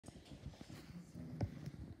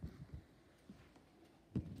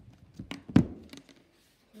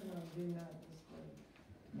job. That's great.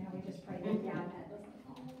 Now we just pray that the iPad doesn't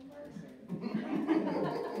fall over.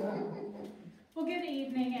 Well, good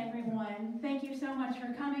evening, everyone. Thank you so much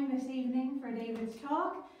for coming this evening for David's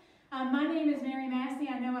talk. My name is Mary Massey.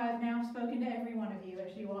 I know I've now spoken to every one of you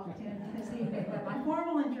as you walked in this evening, but my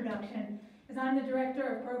formal introduction is I'm the Director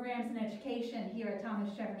of Programs and Education here at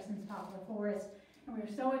Thomas Jefferson's Poplar Forest, and we're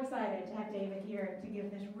so excited to have David here to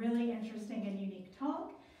give this really interesting and unique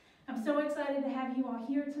talk. I'm so excited to have you all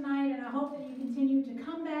here tonight, and I hope that you continue to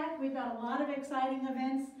come back. We've got a lot of exciting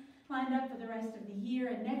events lined up for the rest of the year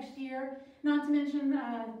and next year. Not to mention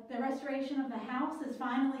the restoration of the house is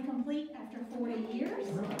finally complete after 40 years.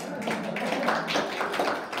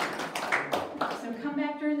 So come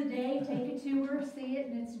back during the day, take a tour, see it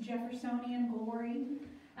in its Jeffersonian glory.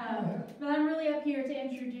 But I'm really up here to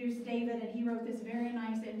introduce David, and he wrote this very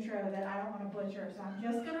nice intro that I don't want to butcher, so I'm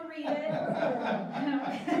just going to read it.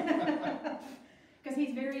 Because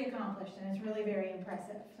he's very accomplished, and it's really very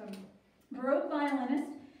impressive. So, Baroque violinist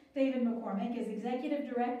David McCormick is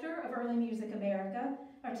Executive Director of Early Music America,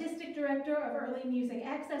 Artistic Director of Early Music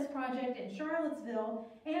Access Project in Charlottesville,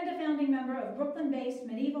 and a founding member of Brooklyn-based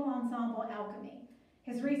medieval ensemble Alchemy.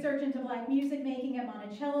 His research into Black music making at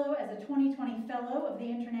Monticello as a 2020 Fellow of the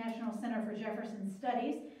International Center for Jefferson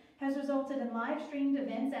Studies has resulted in live-streamed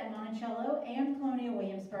events at Monticello and Colonial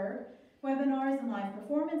Williamsburg, webinars and live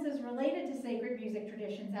performances related to sacred music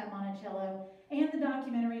traditions at Monticello, and the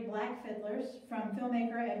documentary Black Fiddlers from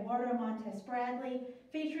filmmaker Eduardo Montes Bradley,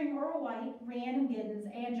 featuring Earl White, Rhiannon Giddens,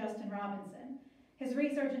 and Justin Robinson. His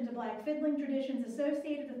research into Black fiddling traditions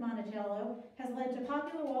associated with Monticello has led to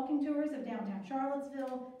popular walking tours of downtown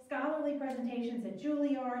Charlottesville, scholarly presentations at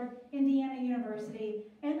Juilliard, Indiana University,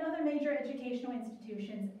 and other major educational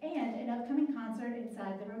institutions, and an upcoming concert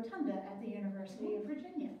inside the Rotunda at the University of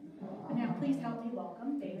Virginia. And now please help me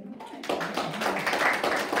welcome David McCormick.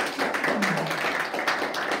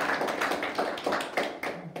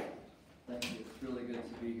 Thank you. It's really good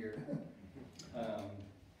to be here.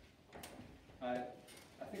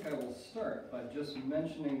 I think I will start by just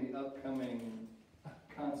mentioning the upcoming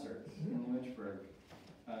concerts in Lynchburg.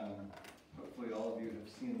 Hopefully all of you have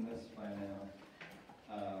seen this by now.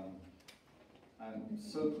 I'm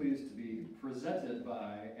so pleased to be presented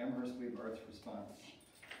by Amherst Glebe Arts Response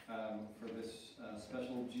for this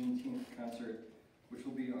special Juneteenth concert, which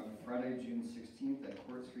will be on Friday, June 16th at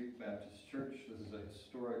Court Street Baptist Church. This is a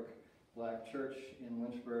historic Black church in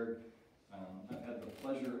Lynchburg. I've had the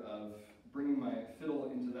pleasure of bringing my fiddle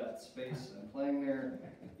into that space and playing there.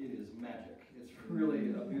 It is magic. It's really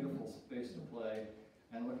a beautiful space to play,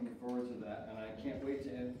 and looking forward to that. And I can't wait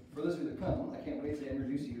to, for those of you that come, I can't wait to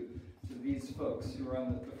introduce you to these folks who are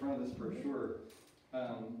on the front of this brochure.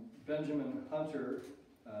 Benjamin Hunter,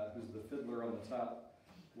 who's the fiddler on the top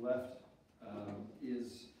left,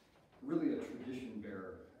 is really a tradition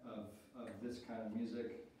bearer of this kind of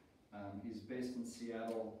music. He's based in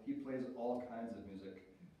Seattle. He plays all kinds of music.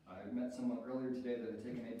 I met someone earlier today that had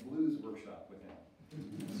taken a blues workshop with him.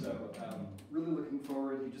 So really looking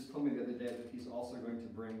forward. He just told me the other day that he's also going to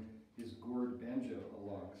bring his gourd banjo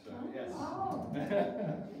along. So yes.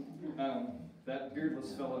 That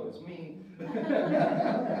beardless fellow is me.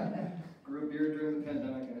 Grew a beard during the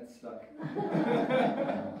pandemic and it stuck.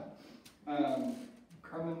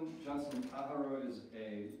 Carmen Johnson-Pajaro is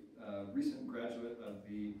a recent graduate of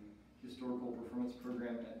the Historical Performance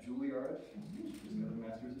Program at Juilliard. She's got a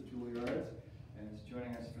master's at Juilliard and is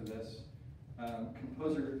joining us for this.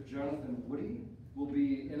 Composer Jonathan Woody will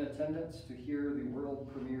be in attendance to hear the world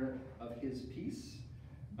premiere of his piece.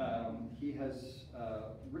 He has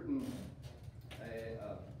written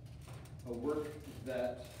a work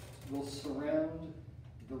that will surround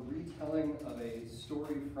the retelling of a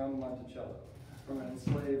story from Monticello, from an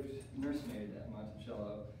enslaved nursemaid at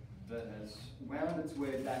Monticello that has wound its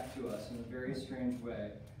way back to us in a very strange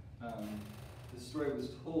way. This story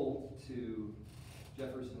was told to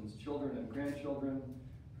Jefferson's children and grandchildren,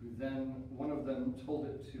 who then, one of them told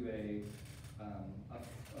it to a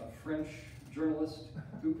French journalist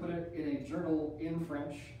who put it in a journal in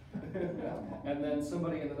French. And then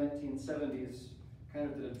somebody in the 1970s kind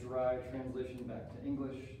of did a dry translation back to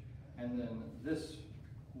English. And then this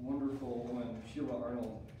wonderful woman, Sheila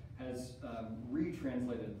Arnold, has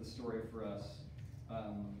retranslated the story for us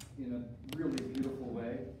in a really beautiful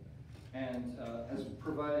way, and has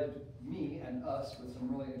provided me and us with some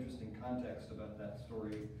really interesting context about that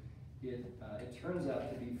story. It turns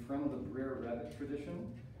out to be from the Brer Rabbit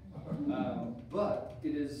tradition, but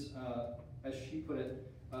it is, as she put it,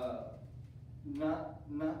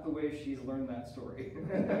 not the way she's learned that story.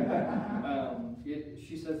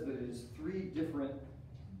 She says that it is 3 different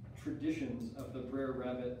traditions of the Brer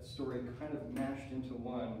Rabbit story kind of mashed into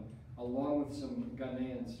one, along with some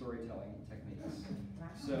Ghanaian storytelling techniques.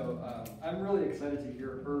 So I'm really excited to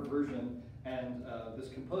hear her version, and this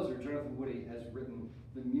composer, Jonathan Woody, has written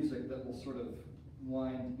the music that will sort of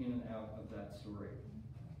wind in and out of that story.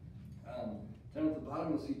 Down at the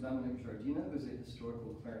bottom, you'll see Dominic Jardina, who's a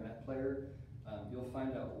historical clarinet player. You'll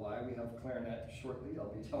find out why we have clarinet shortly.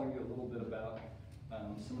 I'll be telling you a little bit about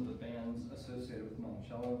some of the bands associated with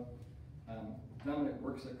Monticello. Dominic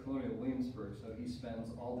works at Colonial Williamsburg, so he spends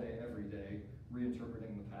all day, every day,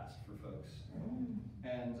 reinterpreting the past for folks.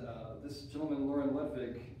 And this gentleman, Lauren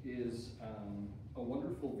Ludwig, is a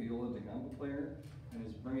wonderful viola da gamba player and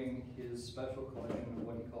is bringing his special collection of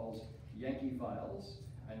what he calls Yankee vials.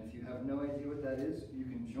 And if you have no idea what that is, you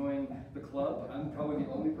can join the club. I'm probably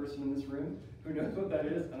the only person in this room who knows what that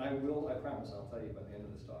is, and I promise I'll tell you by the end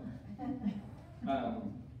of this talk.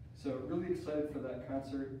 So really excited for that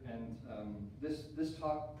concert, and this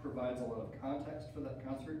talk provides a lot of context for that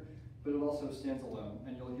concert, but it also stands alone,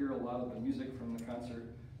 and you'll hear a lot of the music from the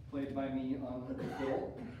concert played by me on the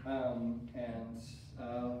fiddle, I'm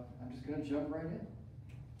just going to jump right in.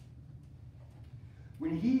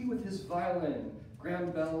 When he with his violin,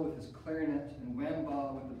 Graham Bell with his clarinet, and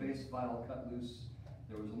Wamba with the bass viol cut loose,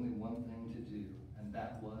 there was only one thing to do, and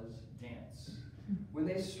that was dance. When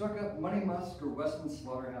they struck up Money Musk or Weston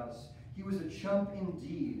Slaughterhouse, he was a chump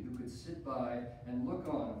indeed who could sit by and look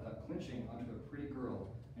on without clinching onto a pretty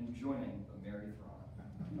girl and joining the merry throng.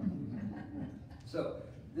 So,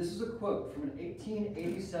 this is a quote from an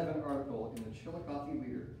 1887 article in the Chillicothe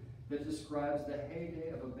Leader that describes the heyday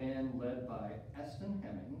of a band led by Eston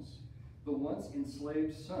Hemings, the once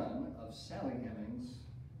enslaved son of Sally Hemings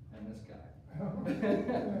and this guy.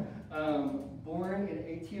 Born in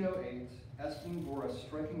 1808, Eston bore a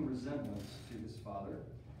striking resemblance to his father.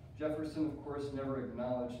 Jefferson, of course, never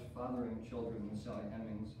acknowledged fathering children with Sally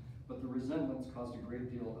Hemings, but the resemblance caused a great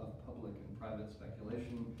deal of public and private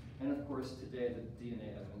speculation, and of course, today the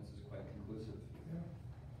DNA evidence is quite conclusive.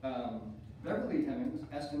 Beverly Hemings,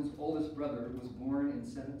 Eston's oldest brother, was born in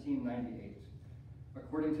 1798.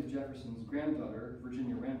 According to Jefferson's granddaughter,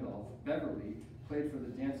 Virginia Randolph, Beverly played for the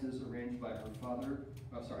dances arranged by her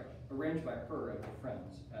and her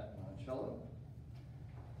friends at Monticello.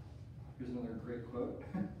 Here's another great quote.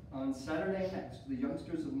 On Saturday next, the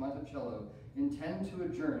youngsters of Monticello intend to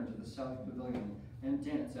adjourn to the South Pavilion and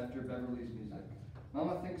dance after Beverly's music.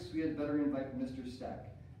 Mama thinks we had better invite Mr. Stack,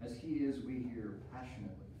 as he is, we hear,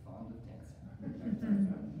 passionately fond of dancing.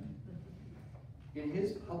 In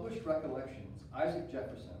his published recollections, Isaac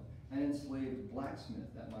Jefferson, an enslaved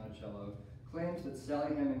blacksmith at Monticello, claims that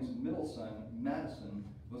Sally Hemings' middle son, Madison,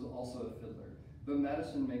 was also a fiddler, but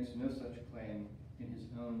Madison makes no such claim in his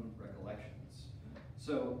own recollections.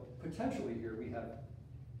 So potentially here we have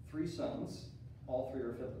three sons, all three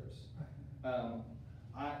are fiddlers.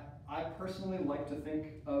 I personally like to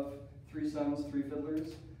think of three sons, three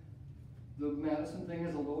fiddlers. The Madison thing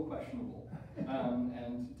is a little questionable,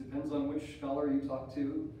 and depends on which scholar you talk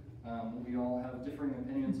to. We all have differing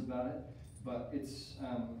opinions about it, but it's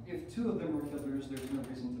if two of them were fiddlers, there's no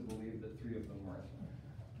reason to believe that three of them weren't.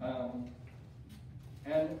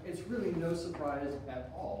 And it's really no surprise at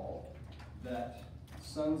all that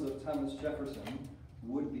sons of Thomas Jefferson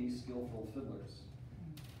would be skillful fiddlers.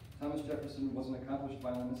 Thomas Jefferson was an accomplished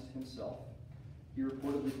violinist himself. He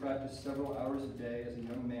reportedly practiced several hours a day as a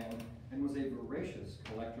young man and was a voracious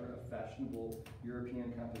collector of fashionable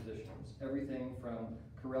European compositions, everything from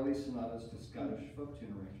Corelli sonatas to Scottish folk tune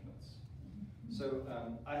arrangements. So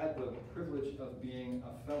I had the privilege of being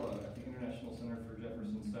a fellow at the International Center for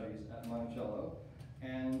Jefferson Studies at Monticello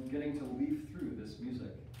and getting to leaf through this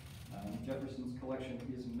music. Jefferson's collection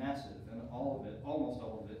is massive, and all of it, almost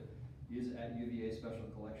all of it, is at UVA Special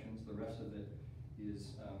Collections. The rest of it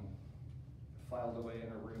is filed away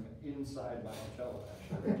in a room inside Monticello,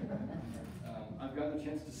 actually. I've gotten a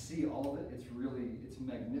chance to see all of it. It's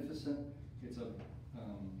magnificent. It's a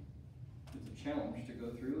challenge to go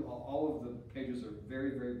through. All of the pages are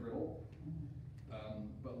very, very brittle,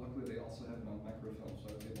 but luckily they also have it on microfilm, so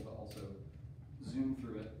I was able to also zoom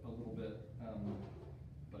through it a little bit.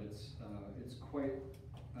 But it's quite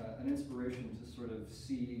an inspiration to sort of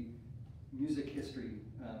see music history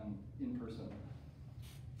in person.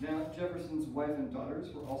 Now, Jefferson's wife and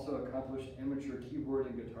daughters were also accomplished amateur keyboard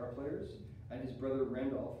and guitar players, and his brother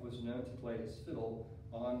Randolph was known to play his fiddle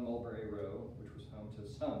on Mulberry Row, which was home to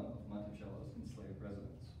some of Monticello's enslaved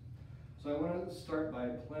residents. So I want to start by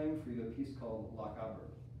playing for you a piece called La Cabra.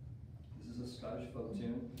 This is a Scottish folk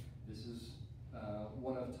tune. This is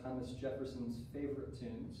one of Thomas Jefferson's favorite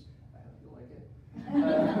tunes. I hope you like it.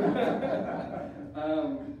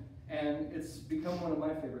 And it's become one of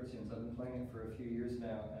my favorite tunes. I've been playing it for a few years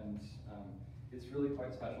now, and it's really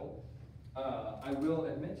quite special. I will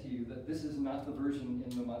admit to you that this is not the version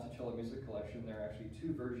in the Monticello Music Collection. There are actually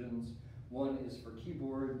two versions. One is for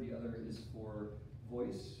keyboard, the other is for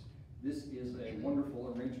voice. This is a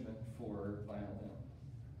wonderful arrangement for violin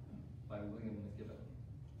by William McGibbon.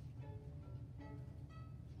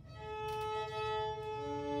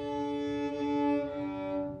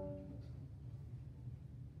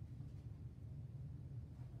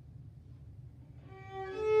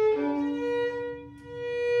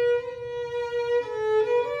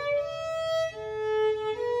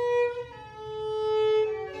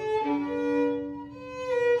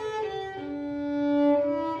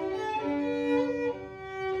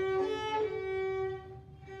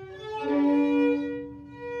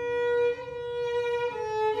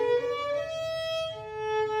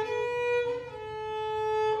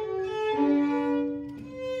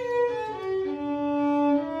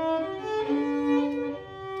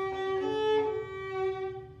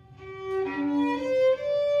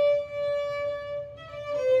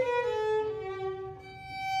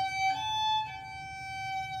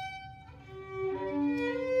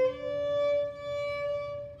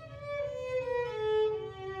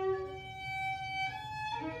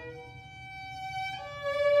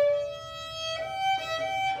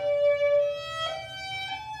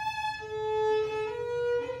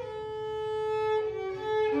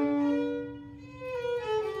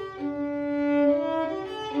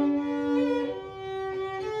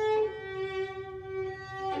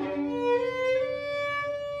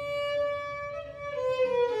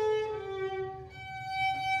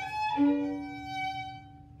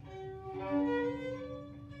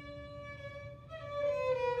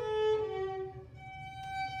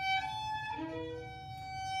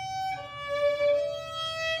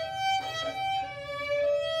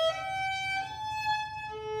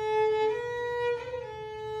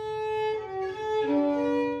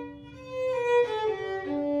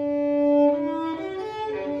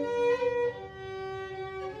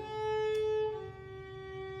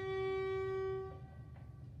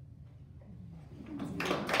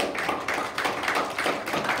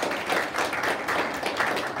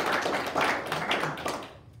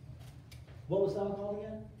 What was that one called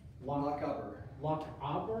again? Lochaber.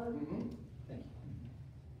 Lochaber? Mm-hmm. Thank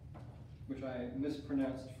you. Which I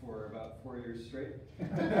mispronounced for about 4 years straight.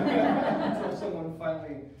 Until someone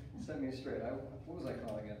finally set me straight. What was I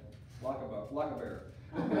calling it? Lochaber.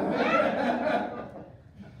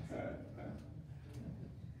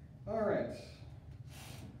 All right.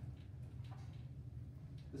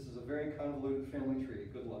 This is a very convoluted family tree.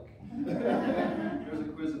 Good luck. There's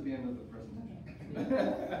a quiz at the end of the presentation.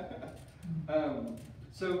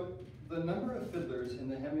 So the number of fiddlers in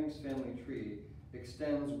the Hemings family tree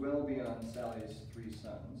extends well beyond Sally's 3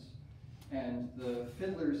 sons. And the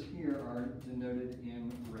fiddlers here are denoted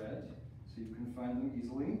in red, so you can find them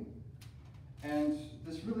easily. And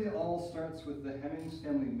this really all starts with the Hemings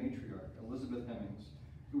family matriarch, Elizabeth Hemings,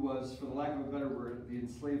 who was, for the lack of a better word, the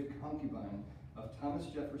enslaved concubine of Thomas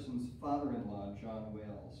Jefferson's father-in-law, John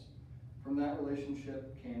Wales. From that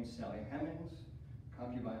relationship came Sally Hemings,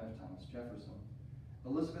 concubine of Thomas Jefferson.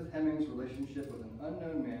 Elizabeth Hemings' relationship with an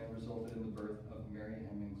unknown man resulted in the birth of Mary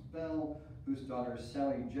Hemings Bell, whose daughter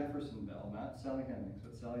Sally Jefferson Bell, not Sally Hemings,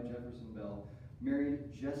 but Sally Jefferson Bell,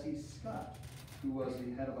 married Jesse Scott, who was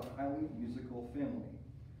the head of a highly musical family.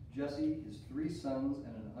 Jesse, his 3 sons,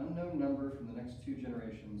 and an unknown number from the next 2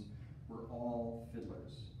 generations were all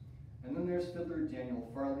fiddlers. And then there's fiddler Daniel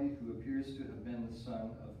Farley, who appears to have been the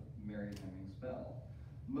son of Mary Hemings Bell.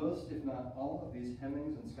 Most, if not all, of these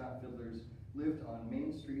Hemings and Scott fiddlers lived on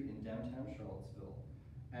Main Street in downtown Charlottesville.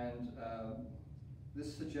 And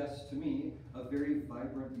this suggests to me a very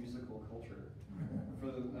vibrant musical culture. For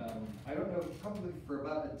I don't know, probably for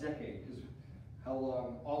about a decade is how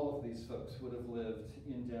long all of these folks would have lived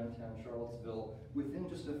in downtown Charlottesville within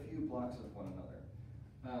just a few blocks of one another.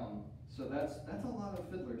 So that's a lot of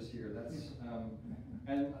fiddlers here.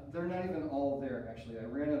 And they're not even all there, actually. I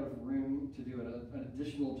ran out of room to do an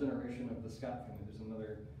additional generation of the Scott family. There's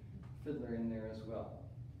another fiddler in there as well.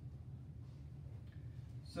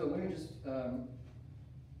 So let me just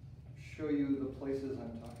show you the places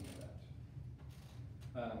I'm talking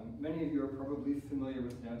about. Many of you are probably familiar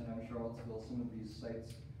with downtown Charlottesville. Some of these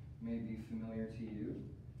sites may be familiar to you.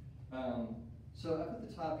 So up at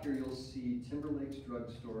the top here, you'll see Timberlake's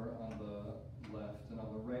Drugstore on the left, and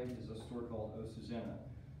on the right is a store called O Susanna.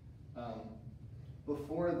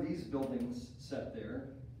 Before these buildings sat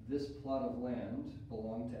there, this plot of land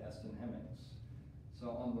belonged to Eston Hemings. So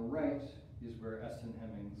on the right is where Eston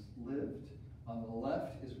Hemings lived. On the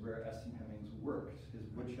left is where Eston Hemings worked, his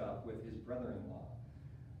woodshop with his brother-in-law.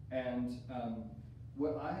 And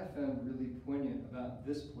what I have found really poignant about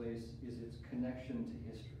this place is its connection to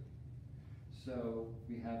history. So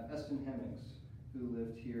we have Eston Hemings, who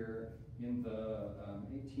lived here in the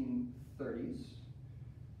 1830s,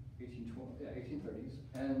 1830s,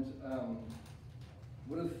 and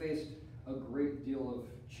would have faced a great deal of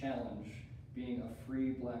challenge being a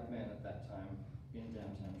free black man at that time in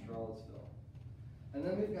downtown Charlottesville. And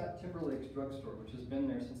then we've got Timberlake's drugstore, which has been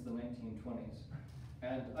there since the 1920s.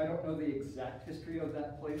 And I don't know the exact history of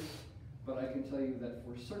that place, but I can tell you that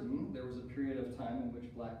for certain there was a period of time in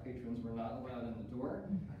which black patrons were not allowed in the door,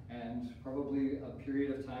 and probably a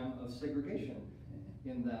period of time of segregation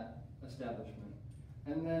in that establishment.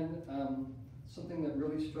 And then something that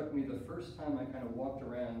really struck me the first time I kind of walked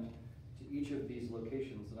around to each of these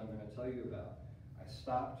locations that I'm going to tell you about, I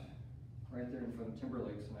stopped right there in front of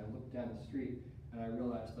Timberlake's and I looked down the street and I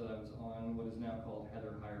realized that I was on what is now called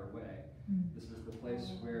Heather Heyer Way. This is the place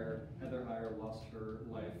where Heather Heyer lost her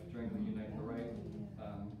life during the Unite the Right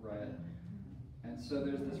riot. And so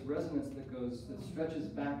there's this resonance that stretches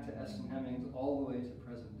back to Eston Hemings all the way to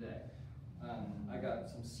present day. I got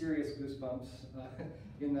some serious goosebumps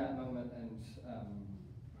in that moment, and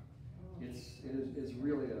it is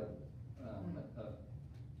really a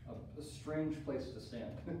strange place to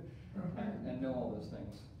stand and know all those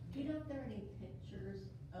things. Do you know if there are any pictures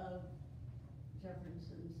of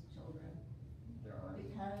Jefferson's children? There are.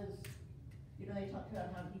 Because, you know, they talked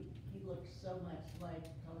about how he looked so much like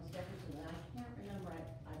Thomas Jefferson, and I can't remember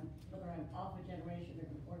whether I'm off a generation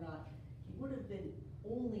or not. He would have been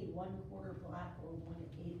only 1/4 black or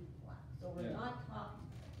 1/8 black. So we're not talking,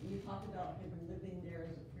 when you talk about him living there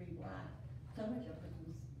as a free black, some of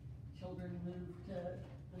Jefferson's children moved to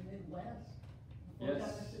the Midwest before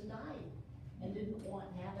Jefferson died and didn't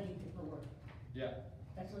have any paperwork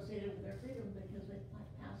associated with their freedom because they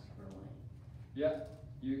passed her away. Yeah,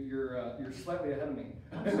 you're slightly ahead of me.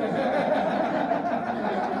 I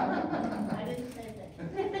didn't say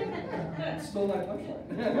that. Stole my punchline.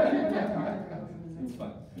 It's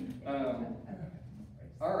fine.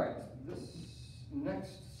 All right, this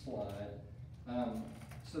next slide.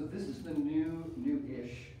 So this is the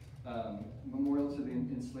new-ish memorial to the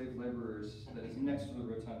enslaved laborers that is next to the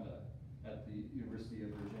rotunda at the University of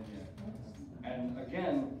Virginia. And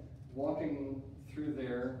again, walking through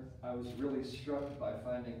there, I was really struck by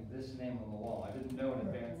finding this name on the wall. I didn't know in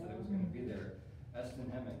advance that it was going to be there,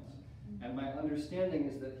 Eston Hemings. And my understanding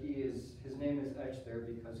is that his name is etched there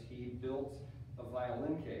because he built a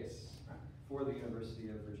violin case for the University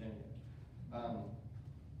of Virginia.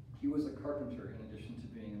 He was a carpenter in addition to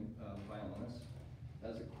being a violinist.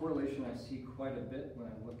 As a correlation I see quite a bit when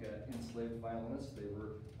I look at enslaved violinists. They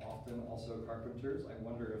were often also carpenters. I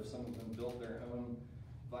wonder if some of them built their own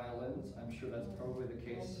violins. I'm sure that's probably the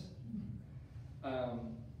case.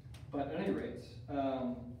 But at any rate,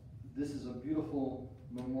 this is a beautiful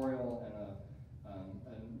memorial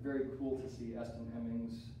and very cool to see Eston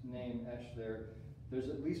Hemings' name etched there. There's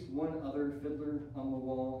at least one other fiddler on the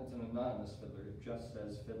wall. It's an anonymous fiddler. It just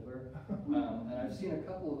says fiddler. And I've seen a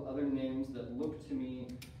couple of other names that look to me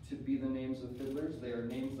to be the names of fiddlers. They are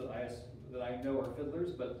names that I know are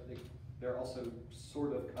fiddlers, but they're also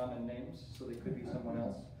sort of common names, so they could be someone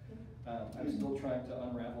else. I'm still trying to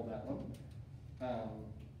unravel that one.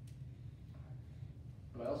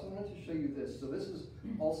 But I also wanted to show you this. So this is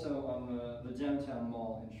also on the downtown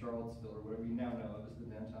mall in Charlottesville, or whatever you now know of as the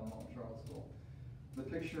downtown mall in Charlottesville. The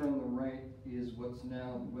picture on the right is what's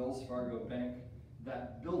now Wells Fargo Bank.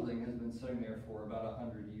 That building has been sitting there for about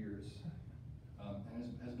 100 years.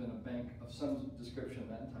 And has been a bank of some description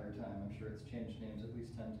that entire time. I'm sure it's changed names at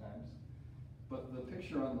least 10 times. But the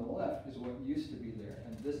picture on the left is what used to be there,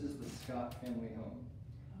 and this is the Scott family home.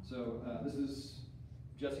 So this is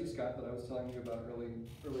Jesse Scott that I was telling you about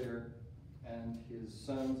earlier, and his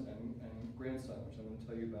sons and grandson, which I'm going to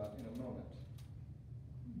tell you about in a moment.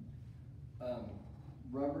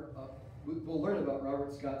 We'll learn about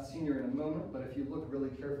Robert Scott Sr. in a moment, but if you look really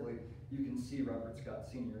carefully, you can see Robert Scott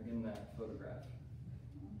Sr. in that photograph.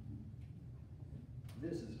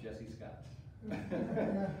 This is Jesse Scott.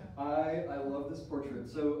 I love this portrait.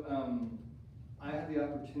 So I had the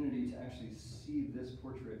opportunity to actually see this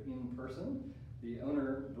portrait in person. The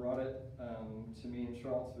owner brought it to me in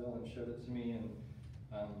Charlottesville and showed it to me,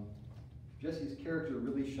 and Jesse's character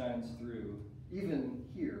really shines through, even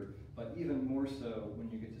here, but even more so when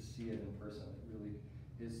you get to see it in person. It really,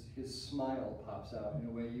 his smile pops out in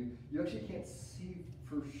a way you actually can't see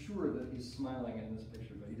for sure that he's smiling in this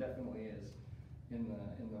picture, but he definitely is in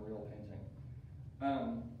the real painting.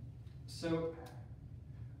 So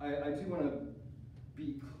I do want to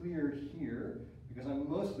be clear here, because I'm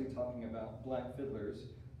mostly talking about black fiddlers,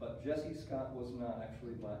 but Jesse Scott was not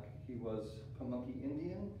actually black. He was Pamunkey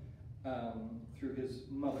Indian through his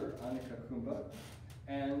mother, Annika Kumba,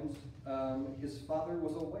 and his father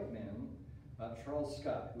was a white man, Charles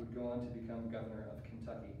Scott, who would go on to become governor of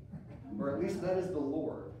Kentucky. Or at least that is the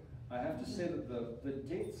lore. I have to say that the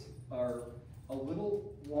dates are a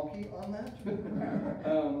little wonky on that,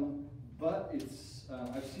 but it's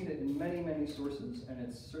I've seen it in many, many sources, and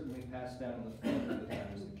it's certainly passed down in the family that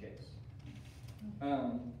that was the case.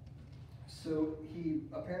 So he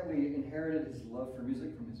apparently inherited his love for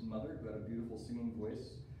music from his mother, who had a beautiful singing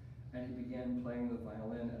voice, and he began playing the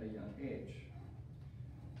violin at a young age.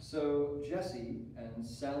 So Jesse and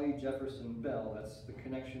Sally Jefferson Bell, that's the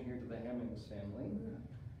connection here to the Hemings family,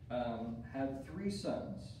 had 3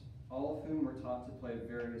 sons, all of whom were taught to play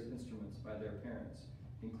various instruments by their parents,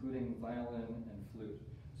 including violin and flute.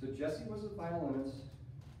 So Jesse was a violinist.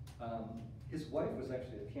 His wife was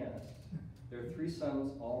actually a pianist. Their 3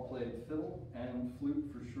 sons all played fiddle and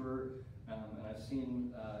flute for sure, and I've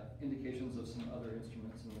seen indications of some other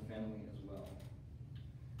instruments in the family as well.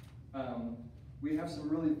 We have some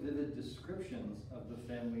really vivid descriptions of the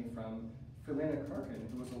family from Philena Carkin,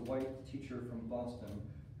 who was a white teacher from Boston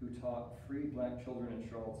who taught free black children in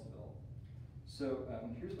Charlottesville. So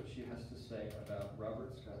here's what she has to say about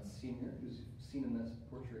Robert Scott Sr., who's seen in this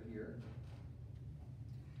portrait here.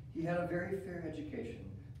 He had a very fair education,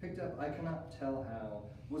 picked up I cannot tell how,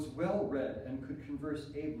 was well read, and could converse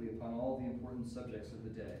ably upon all the important subjects of the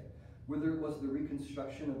day, whether it was the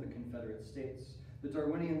reconstruction of the Confederate States, the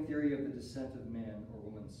Darwinian theory of the descent of man, or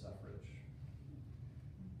woman's suffrage.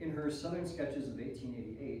 In her Southern Sketches of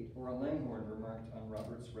 1888, Ora Langhorne remarked on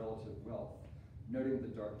Robert's relative wealth, noting the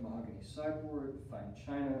dark mahogany sideboard, fine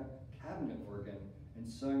china, cabinet organ, and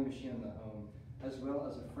sewing machine in the home, as well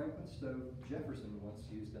as a Franklin stove Jefferson once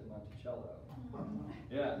used at Monticello.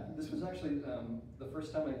 Yeah, this was actually, the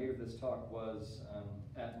first time I gave this talk was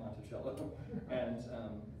at Monticello, and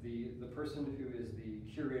the person who is the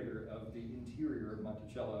curator of the interior of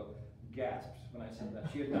Monticello gasped when I said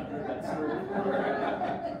that. She had not heard that story before.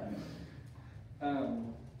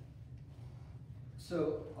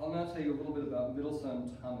 So I'll now tell you a little bit about middle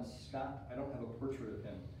son Thomas Scott. I don't have a portrait of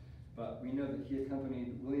him, but we know that he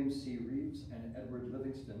accompanied William C. Reeves and Edward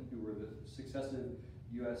Livingston, who were the successive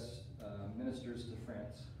U.S. ministers to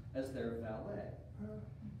France, as their valet.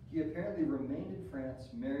 He apparently remained in France,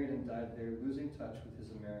 married and died there, losing touch with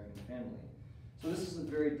his American family. So this is a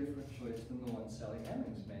very different choice than the one Sally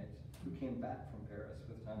Hemings made, who came back from Paris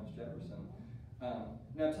with Thomas Jefferson.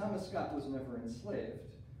 Now Thomas Scott was never enslaved,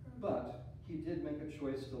 but he did make a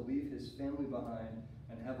choice to leave his family behind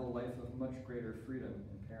and have a life of much greater freedom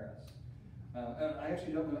in Paris. And I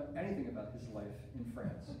actually don't know anything about his life in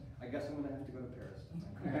France. I guess I'm going to have to go to Paris.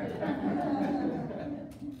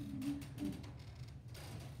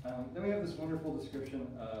 Then we have this wonderful description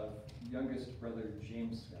of youngest brother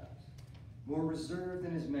James Scott. More reserved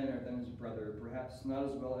in his manner than his brother, perhaps not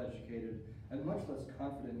as well educated, and much less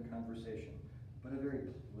confident in conversation, but a very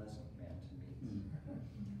pleasant man to meet.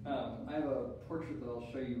 I have a portrait that I'll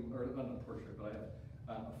show you, or not a portrait, but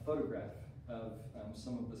I have a photograph of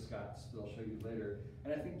some of the Scotts that I'll show you later.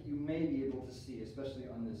 And I think you may be able to see, especially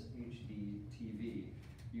on this HD TV,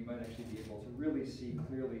 you might actually be able to really see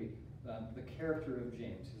clearly the character of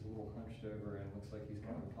James. He's a little hunched over and looks like he's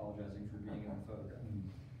kind of apologizing for being in the photograph.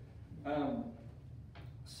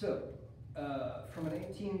 From an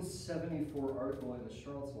 1874 article in the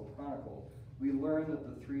Charlottesville Chronicle, we learn that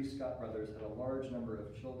the 3 Scott brothers had a large number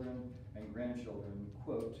of children and grandchildren,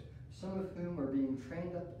 quote, some of whom are being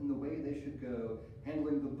trained up in the way they should go,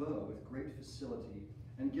 handling the bow with great facility,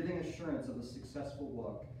 and giving assurance of a successful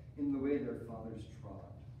walk in the way their fathers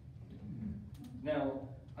trod. Now,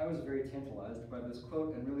 I was very tantalized by this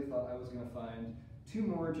quote and really thought I was going to find 2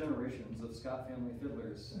 more generations of Scott family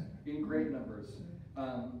fiddlers in great numbers.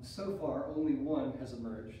 So far, only 1 has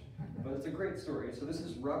emerged, but it's a great story. So this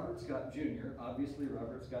is Robert Scott Jr., obviously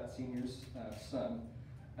Robert Scott Sr.'s son,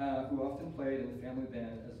 who often played in the family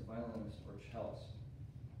band as a violinist or cellist.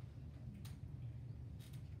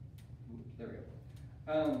 There we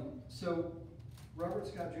go. So Robert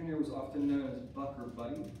Scott Jr. was often known as Buck or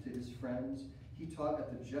Buddy to his friends. He taught at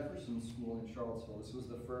the Jefferson School in Charlottesville. This was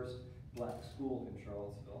the first black school in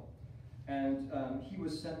Charlottesville. And he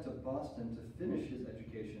was sent to Boston to finish his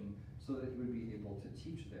education so that he would be able to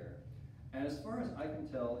teach there. And as far as I can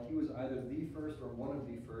tell, he was either the first or one of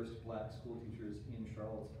the first black school teachers in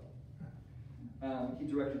Charlottesville. He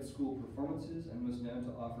directed school performances and was known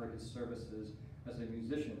to offer his services as a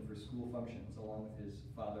musician for school functions along with his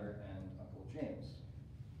father and Uncle James.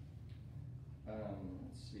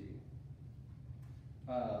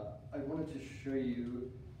 I wanted to show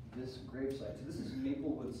you this gravesite. So this is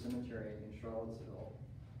Maplewood Cemetery in Charlottesville.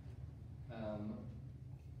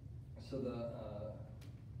 So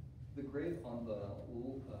the grave on the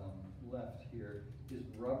left here is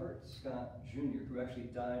Robert Scott Jr., who actually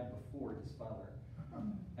died before his father,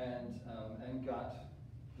 and got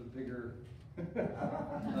the bigger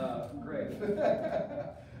grave.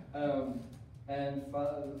 And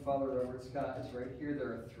Father Robert Scott is right here. There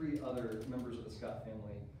are 3 other members of the Scott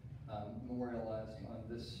family memorialized on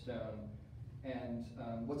this stone. And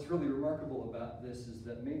what's really remarkable about this is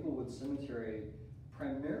that Maplewood Cemetery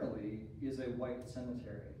primarily is a white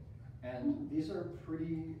cemetery. And these are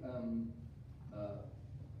pretty a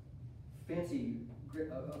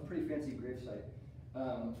pretty fancy gravesite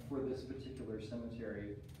for this particular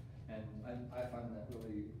cemetery. And I find that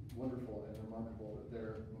really wonderful and remarkable that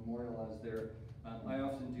they're memorialized there. I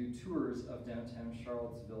often do tours of downtown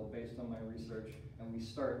Charlottesville based on my research, and we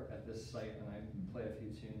start at this site and I play a few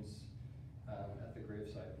tunes at the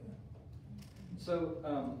gravesite. So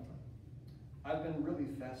I've been really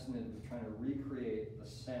fascinated with trying to recreate the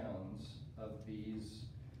sounds of these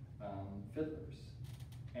fiddlers.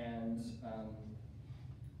 And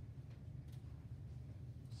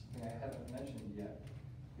something I haven't mentioned yet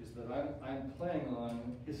is that I'm playing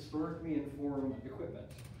on historically informed equipment.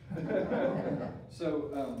 So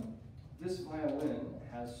this violin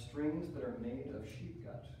has strings that are made of sheep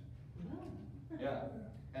gut. Yeah,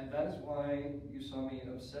 and that is why you saw me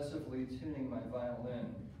obsessively tuning my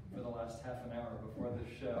violin for the last half an hour before this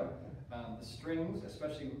show. The strings,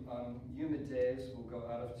 especially on humid days, will go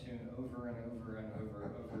out of tune over and over and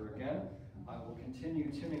over again. I will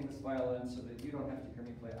continue tuning this violin so that you don't have to hear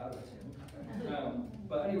me play out of tune.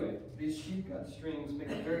 But anyway, these sheep gut strings make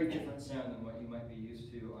a very different sound than what you might be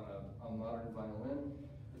used to on a modern violin.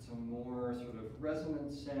 It's a more sort of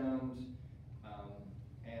resonant sound,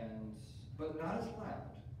 but not as loud.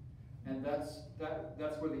 And that's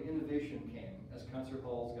where the innovation came. As concert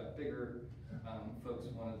halls got bigger, folks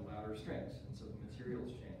wanted louder strings, and so the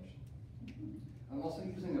materials changed. I'm also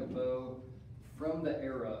using a bow from the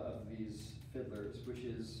era of these fiddlers, which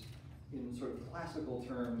is, in sort of classical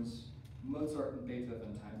terms, Mozart and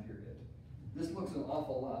Beethoven time period. This looks an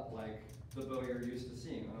awful lot like the bow you're used to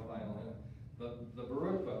seeing on a violin. The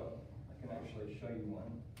Baroque bow, I can actually show you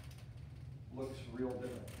one, looks real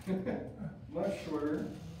different. Much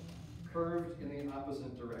shorter, curved in the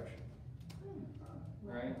opposite direction.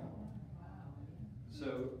 Right?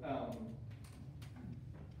 So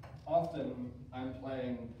often I'm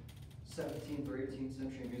playing 17th or 18th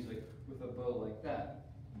century music with a bow like that.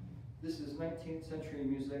 This is 19th century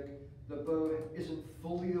music. The bow isn't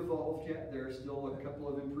fully evolved yet. There are still a couple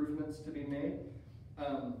of improvements to be made.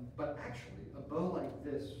 But actually, a bow like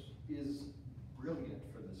this is brilliant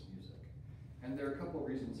for this music. And there are a couple of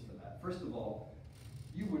reasons for that. First of all,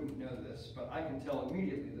 you wouldn't know this, but I can tell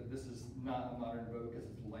immediately that this is not a modern bow because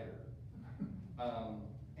it's lighter.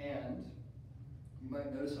 And you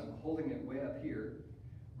might notice I'm holding it way up here,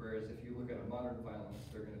 whereas if you look at a modern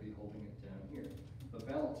violinist, they're going to be holding it down here. The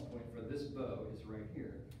balance point for this bow is right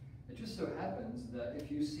here. It just so happens that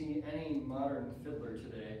if you see any modern fiddler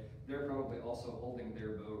today, they're probably also holding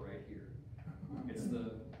their bow right here. It's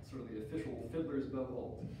the sort of the official fiddler's bow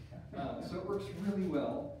hold. So it works really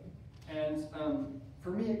well. And for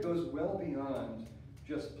me, it goes well beyond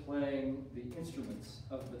just playing the instruments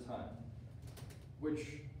of the time,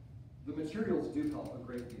 which the materials do help a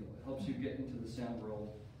great deal. It helps you get into the sound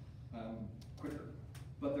world quicker.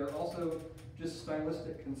 But there are also just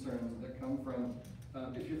stylistic concerns that come from,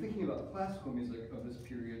 if you're thinking about classical music of this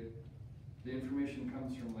period, the information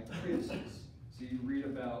comes from like treatises. So you read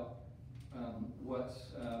about what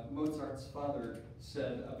Mozart's father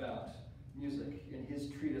said about music in his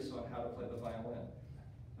treatise on how to play the violin.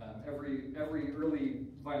 Every early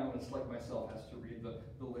violinist like myself has to read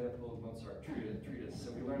the Leopold Mozart treatise,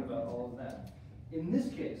 so we learn about all of that. In this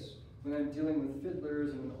case, when I'm dealing with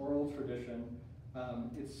fiddlers and an oral tradition,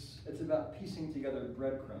 it's about piecing together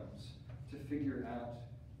breadcrumbs to figure out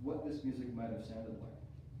what this music might have sounded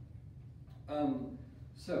like.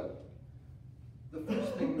 So, the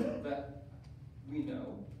first thing that we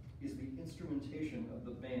know is the instrumentation of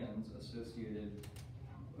the bands associated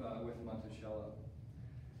with Monticello.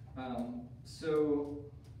 So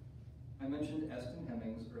I mentioned Eston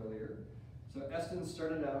Hemings earlier. So Eston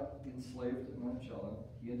started out enslaved at Monticello.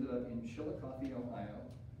 He ended up in Chillicothe, Ohio,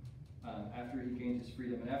 after he gained his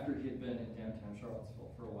freedom and after he had been in downtown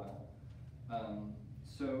Charlottesville for a while.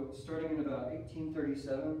 So starting in about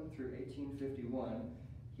 1837 through 1851,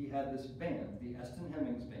 he had this band, the Eston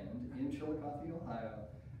Hemings Band, in Chillicothe, Ohio,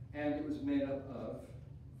 and it was made up of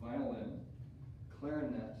violin,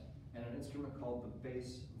 clarinet, and an instrument called the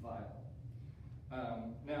bass viol.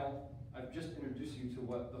 Now, I've just introduced you to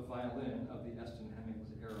what the violin of the Eston Hemings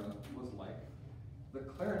era was like. The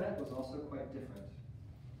clarinet was also quite different.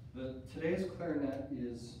 Today's clarinet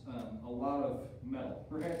is a lot of metal,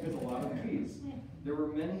 right? There's a lot of keys. There were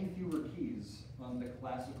many fewer keys on the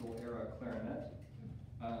classical era clarinet.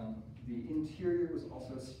 The interior was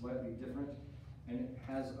also slightly different, and it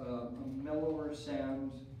has a mellower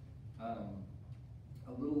sound,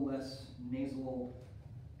 a little less nasal,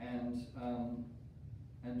 and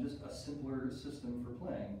just a simpler system for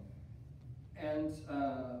playing. And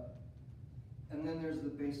then there's the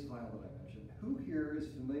bass viol that I mentioned. Who here is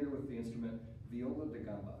familiar with the instrument viola da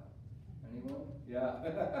gamba? Anyone? Yeah.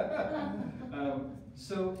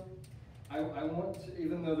 So I want to,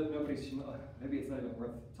 even though that nobody's familiar, maybe it's not even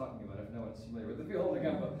worth talking about if no one's familiar with the viola da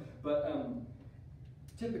gamba, but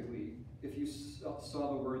typically, if you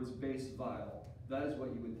saw the words bass viol, that is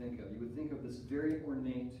what you would think of. You would think of this very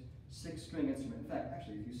ornate 6-string instrument. In fact,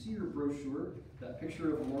 actually, if you see your brochure, that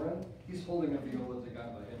picture of Lauren, he's holding a viola da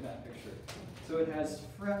gamba in that picture. So it has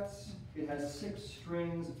frets, it has 6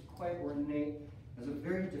 strings, it's quite ornate, has a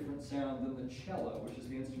very different sound than the cello, which is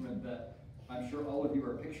the instrument that I'm sure all of you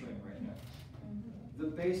are picturing right now. The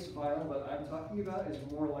bass viol that I'm talking about is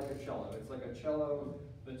more like a cello. It's like a cello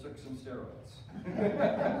that took some steroids.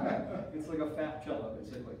 It's like a fat cello,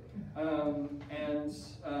 basically.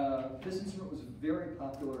 This instrument was very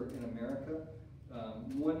popular in America.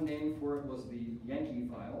 One name for it was the Yankee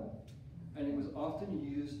viol, and it was often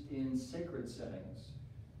used in sacred settings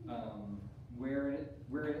where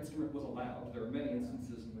an instrument was allowed. There are many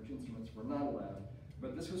instances in which instruments were not allowed,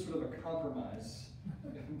 but this was sort of a compromise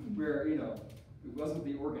where, you know, it wasn't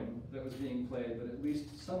the organ that was being played, but at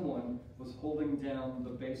least someone was holding down the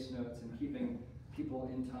bass notes and keeping people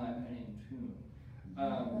in time and in tune.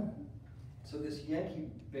 So this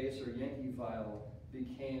Yankee bass or Yankee viol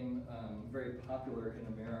became very popular in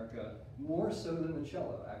America, more so than the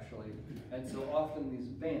cello, actually. And so often these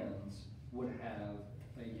bands would have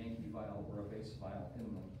a Yankee viol or a bass viol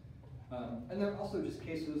in them. And there are also just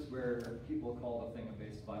cases where people called a thing a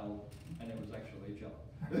bass viol and it was actually a cello.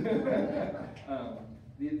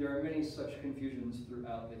 There are many such confusions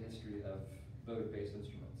throughout the history of bowed bass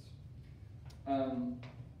instruments.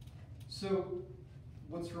 So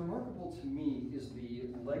what's remarkable to me is the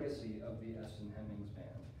legacy of the Eston Hemings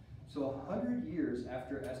band. So 100 years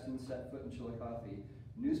after Eston set foot in Chillicothe,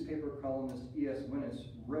 newspaper columnist E.S.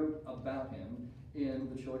 Winnis wrote about him in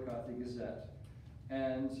the Chillicothe Gazette,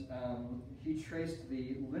 and he traced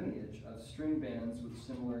the lineage of string bands with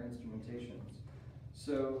similar instrumentations.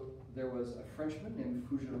 So there was a Frenchman named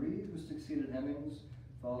Fougerie who succeeded Hemings,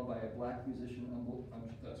 followed by a black musician,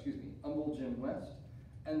 Humble Jim West,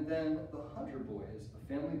 and then the Hunter Boys, a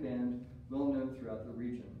family band well known throughout the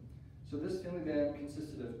region. So this family band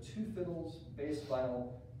consisted of 2 fiddles, bass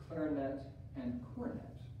viol, clarinet, and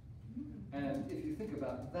cornet. And if you think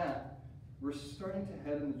about that, we're starting to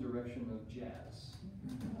head in the direction of jazz,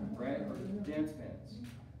 right? Or dance bands.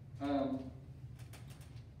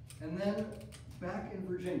 And then back in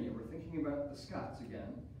Virginia, we're thinking about the Scots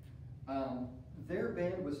again. Their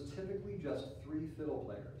band was typically just 3 fiddle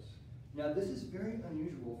players. Now this is very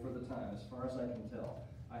unusual for the time, as far as I can tell.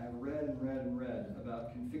 I have read and read and read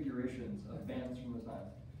about configurations of bands from the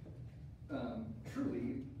time.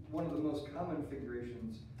 Truly, one of the most common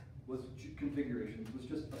configurations was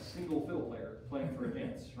just a single fiddle player playing for a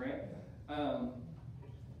dance, right?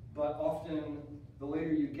 But often, the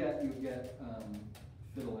later you get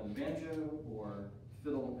fiddle and banjo, or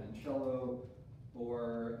fiddle and cello,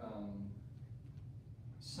 or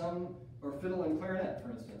fiddle and clarinet,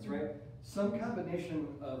 for instance, right? Some combination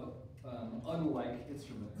of unlike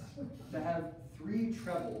instruments. To have 3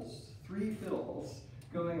 trebles, 3 fiddles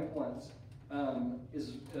going at once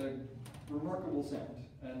is a remarkable sound,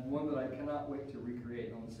 and one that I cannot wait to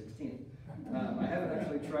recreate on the 16th. I haven't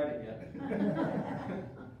actually tried it yet.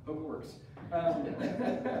 Hope it works.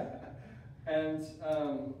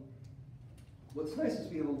 What's nice is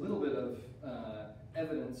we have a little bit of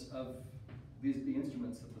evidence of the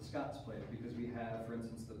instruments that the Scots played, because we have, for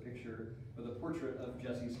instance, the picture or the portrait of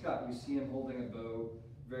Jesse Scott. You see him holding a bow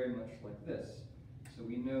very much like this. So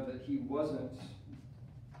we know that he wasn't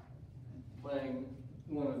playing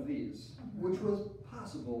one of these, which was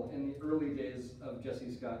possible in the early days of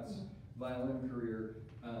Jesse Scott's violin career.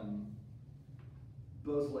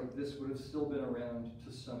 Bows like this would have still been around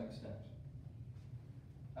to some extent.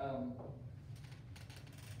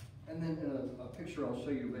 And then in a picture I'll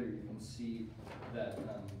show you later, you can see that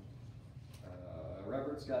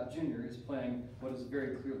Robert Scott Jr. is playing what is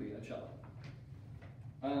very clearly a cello.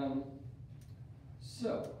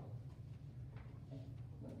 So,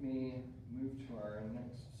 let me move to our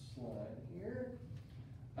next slide here.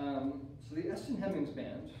 So the Eston Hemings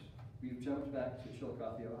Band, we've jumped back to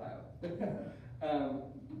Chillicothe, Ohio.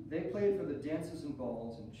 They played for the dances and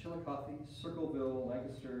balls in Chillicothe, Circleville,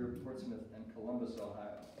 Lancaster, Portsmouth, and Columbus,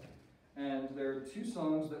 Ohio. And there are two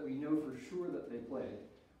songs that we know for sure that they played.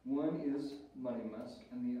 One is Money Musk,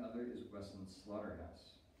 and the other is Weston's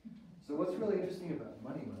Slaughterhouse. So what's really interesting about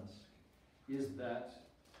Money Musk is that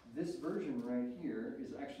this version right here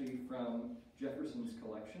is actually from Jefferson's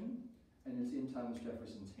collection, and it's in Thomas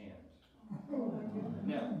Jefferson's hand.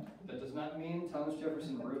 Now, that does not mean Thomas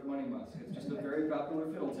Jefferson wrote Money Musk. It's just a very popular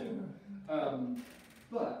fiddle tune.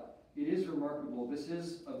 But it is remarkable. This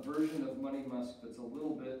is a version of Money Musk that's a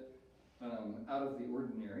little bit out of the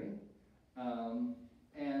ordinary.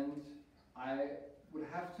 And I would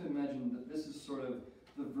have to imagine that this is sort of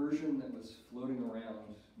the version that was floating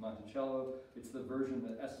around Monticello. It's the version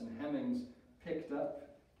that Eston Hemings picked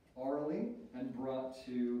up orally and brought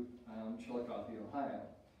to Chillicothe, Ohio.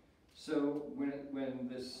 So when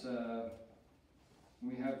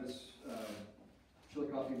we have this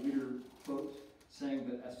Chillicothe leader quote saying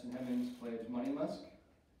that Eston Hemings played Money Musk,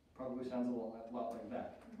 probably sounds a lot like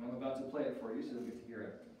that. And I'm about to play it for you, so you'll get to hear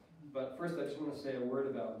it. But first, I just want to say a word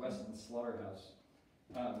about Weston's Slaughterhouse.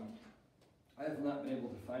 I have not been able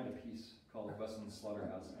to find a piece called Weston's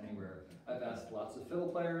Slaughterhouse anywhere. I've asked lots of fiddle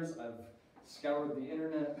players, I've scoured the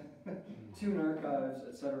internet, tune archives,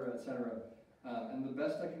 etc., etc. And the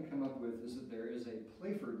best I can come up with is that there is a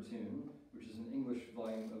Playford tune, which is an English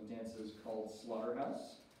volume of dances called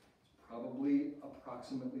Slaughterhouse. It's probably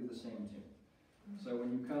approximately the same tune. So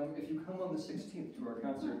when you come, if you come on the 16th to our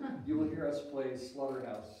concert, you will hear us play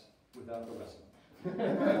Slaughterhouse without the Weston.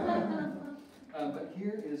 But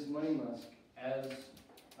here is Money Musk as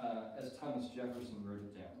Thomas Jefferson wrote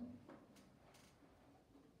it down.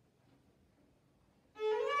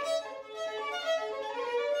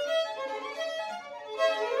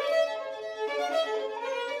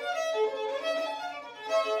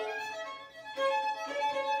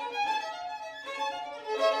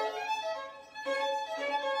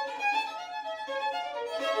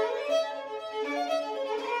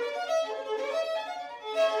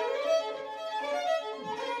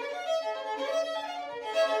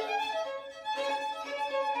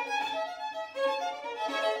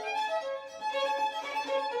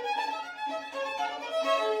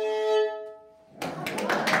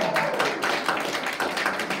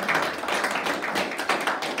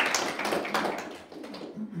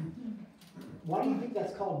 Why do you think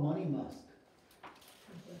that's called Money Musk?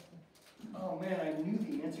 Oh man, I knew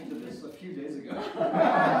the answer to this a few days ago.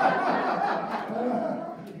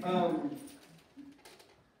 I'm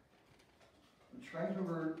trying to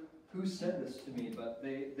remember who said this to me, but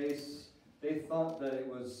they thought that it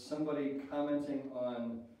was somebody commenting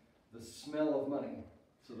on the smell of money,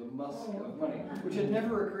 so the musk of money, which had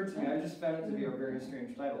never occurred to me. I just found it to be a very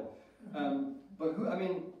strange title. But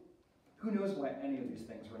who knows why any of these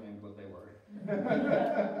things were named what they were?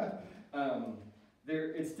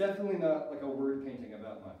 It's definitely not like a word painting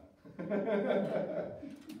about money.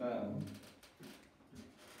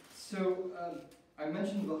 I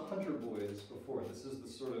mentioned the Hunter Boys before. This is the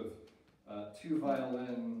sort of two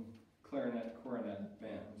violin, clarinet, cornet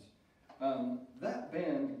band. That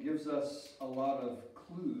band gives us a lot of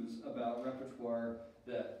clues about repertoire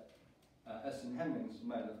that Eston Hemings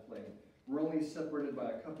might have played. We're only separated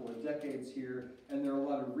by a couple of decades here, and there are a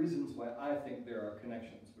lot of reasons why I think there are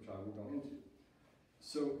connections, which I will go into.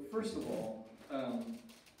 So first of all,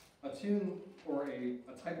 a tune or a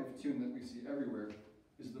type of tune that we see everywhere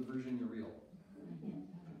is the Virginia reel.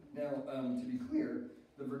 Now, to be clear,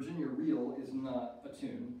 the Virginia reel is not a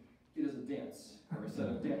tune, it is a dance, or a set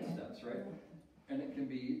of dance steps, right? And it can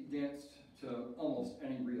be danced to almost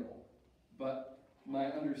any reel. But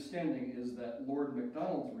my understanding is that Lord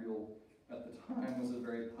MacDonald's reel at the time was a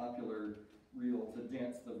very popular reel to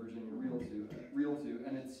dance the Virginia reel to,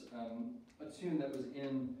 and it's a tune that was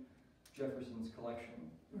in Jefferson's collection.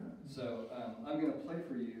 So I'm going to play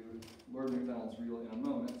for you Lord MacDonald's reel in a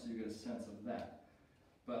moment so you get a sense of that.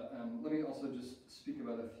 But let me also just speak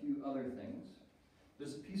about a few other things.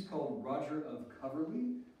 There's a piece called Roger of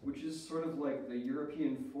Coverley, which is sort of like the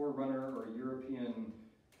European forerunner or European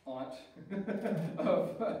aunt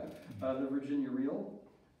of the Virginia reel.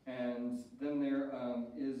 And then there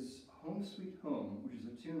is Home Sweet Home, which is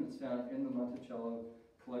a tune that's found in the Monticello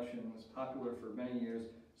collection. It was popular for many years.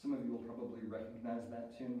 Some of you will probably recognize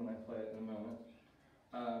that tune when I play it in a moment.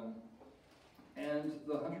 And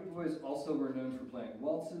the Hunter Boys also were known for playing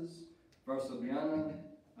waltzes, Varsoviana,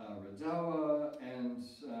 Radawa, and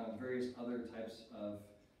various other types of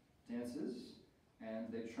dances.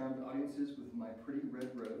 And they charmed audiences with My Pretty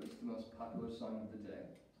Red Rose, the most popular song of the day.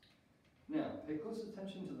 Now, pay close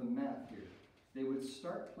attention to the math here. They would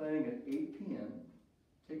start playing at 8 p.m.,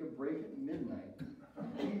 take a break at midnight,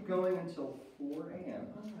 keep going until 4 a.m.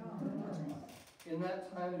 In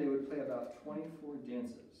that time, they would play about 24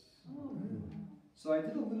 dances. So I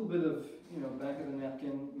did a little bit of, back of the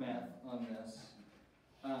napkin math on this.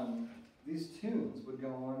 These tunes would go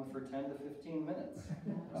on for 10 to 15 minutes.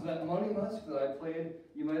 So that Money Musk that I played,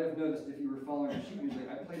 you might have noticed if you were following the sheet music,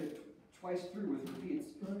 I played it twice through with repeats,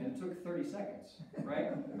 and it took 30 seconds,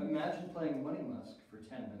 right? Imagine playing Money Musk for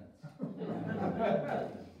 10 minutes.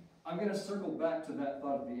 I'm going to circle back to that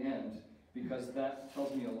thought at the end, because that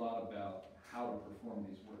tells me a lot about how to perform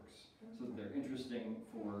these works, so that they're interesting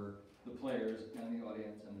for the players and the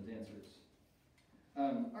audience and the dancers.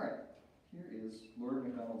 All right, here is Lord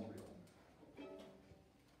MacDonald's Reel.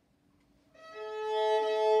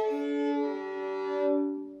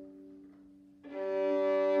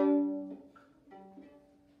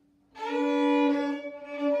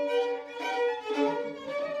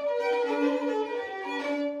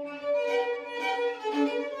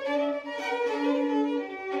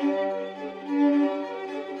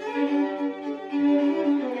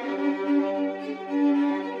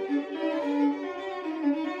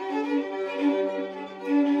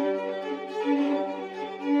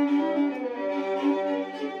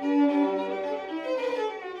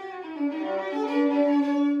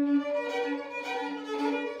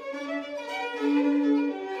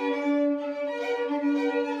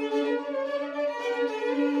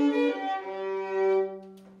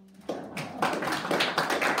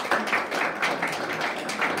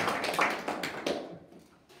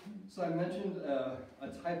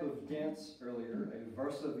 Earlier, a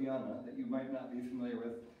varsoviana that you might not be familiar with.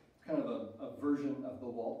 It's kind of a version of the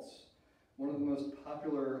waltz. One of the most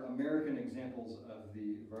popular American examples of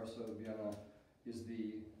the varsoviana is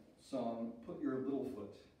the song Put Your Little Foot.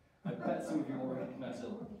 I bet some of you will recognize it.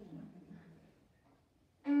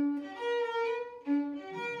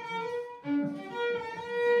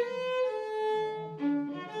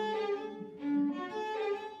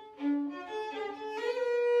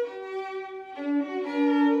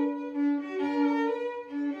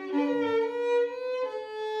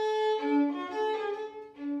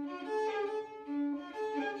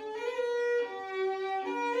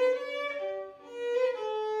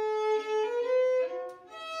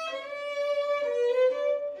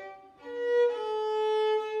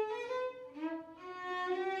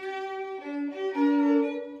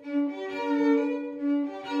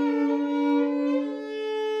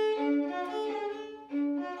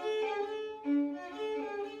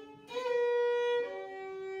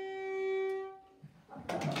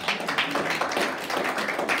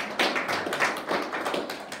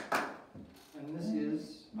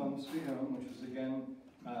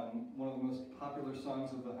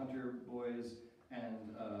 Songs of the Hunter Boys,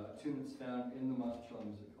 and a tune that's found in the Monticello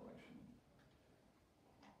Music Collection.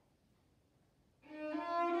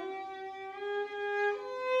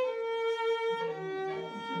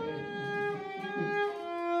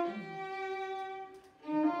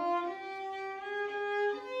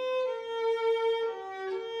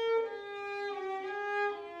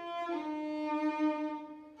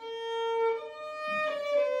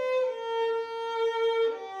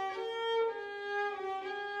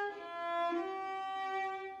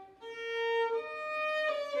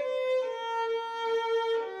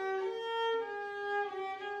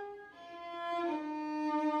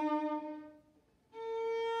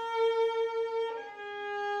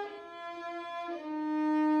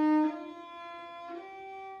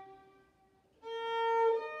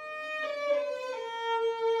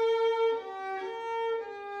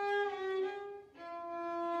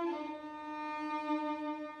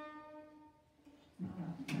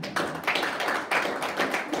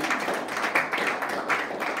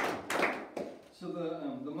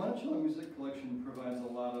 Music Collection provides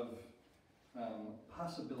a lot of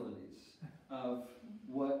possibilities of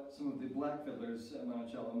what some of the black fiddlers at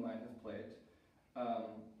Monticello might have played.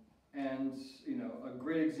 And a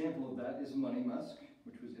great example of that is Money Musk,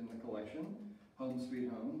 which was in the collection, Home Sweet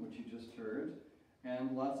Home, which you just heard,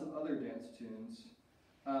 and lots of other dance tunes.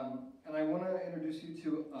 And I want to introduce you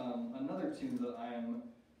to another tune that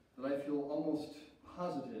I feel almost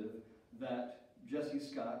positive that Jesse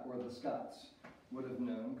Scott, or the Scots, would have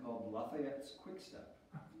known, called Lafayette's Quickstep.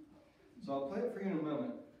 So I'll play it for you in a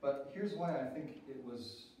moment, but here's why I think it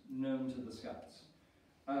was known to the Scots.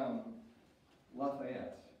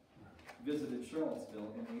 Lafayette visited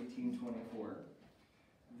Charlottesville in 1824,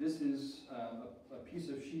 this is a piece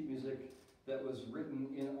of sheet music that was written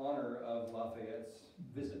in honor of Lafayette's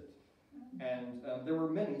visit. And there were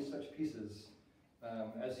many such pieces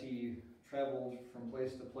as he traveled from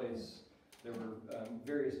place to place. There were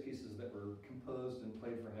various pieces that were composed and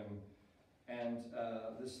played for him. And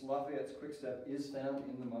this Lafayette's Quickstep is found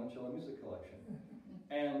in the Monticello Music Collection.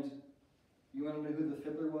 And you want to know who the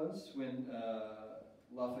fiddler was when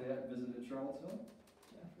Lafayette visited Charlottesville?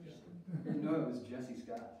 Jefferson. No, it was Jesse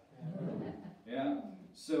Scott. Yeah.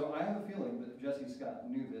 So I have a feeling that Jesse Scott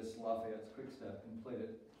knew this Lafayette's Quickstep and played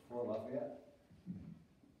it for Lafayette.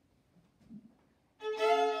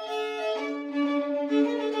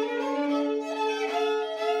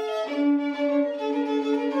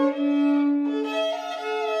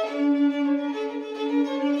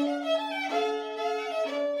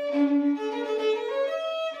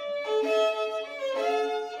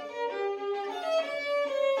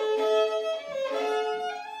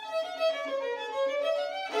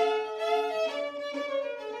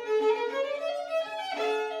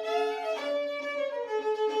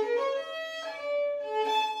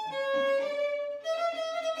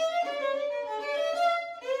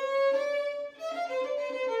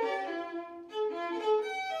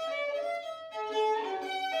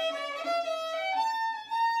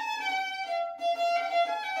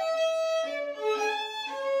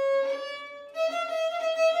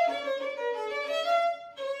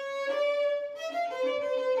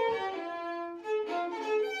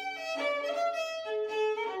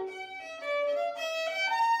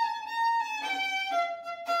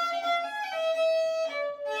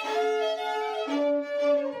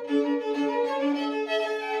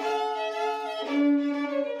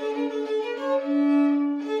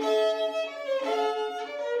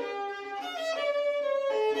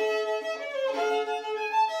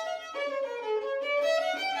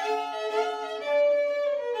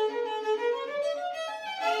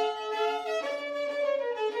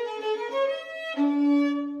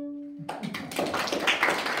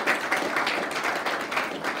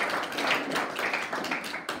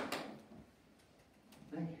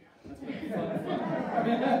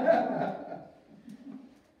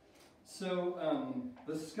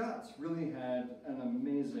 The Scotts really had an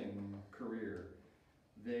amazing career.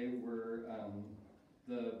 They were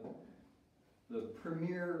the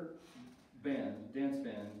premier band, dance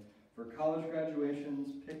band, for college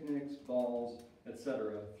graduations, picnics, balls,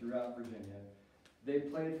 etc. throughout Virginia. They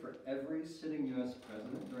played for every sitting U.S.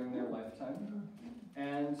 president during their lifetime.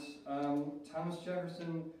 And Thomas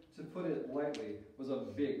Jefferson, to put it lightly, was a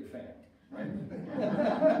big fan, right?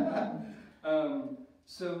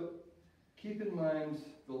 So keep in mind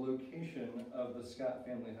the location of the Scott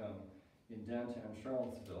family home in downtown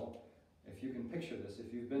Charlottesville. If you can picture this,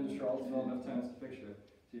 if you've been to Charlottesville enough times to picture it.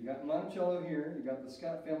 So you've got Monticello here, you've got the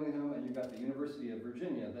Scott family home, and you've got the University of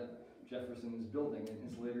Virginia that Jefferson is building in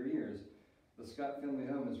his later years. The Scott family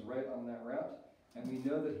home is right on that route, and we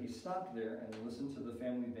know that he stopped there and listened to the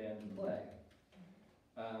family band play.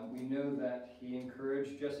 We know that he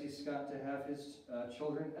encouraged Jesse Scott to have his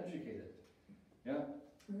children educated. Yeah?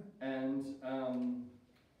 And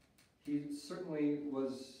he certainly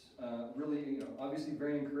was really, obviously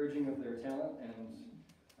very encouraging of their talent, and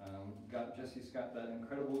got Jesse Scott that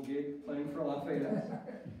incredible gig playing for Lafayette.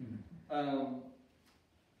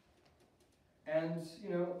 And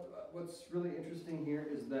what's really interesting here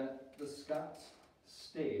is that the Scotts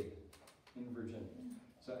stayed in Virginia.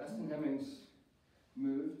 So Eston Hemings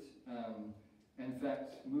moved, in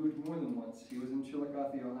fact, moved more than once. He was in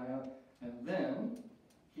Chillicothe, Ohio, and then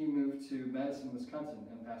he moved to Madison, Wisconsin,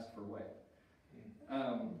 and passed away.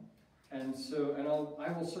 And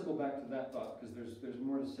I will circle back to that thought because there's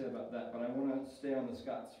more to say about that. But I want to stay on the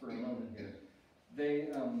Scotts for a moment here. They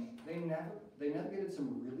navigated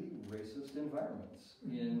some really racist environments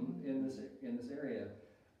in this area.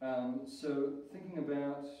 So thinking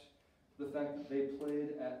about the fact that they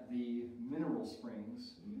played at the mineral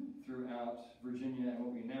springs throughout Virginia and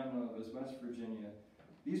what we now know of as West Virginia.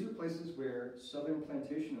 These were places where southern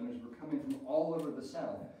plantation owners were coming from all over the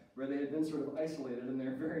South, where they had been sort of isolated in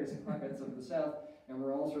their various pockets of the South, and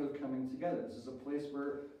were all sort of coming together. This is a place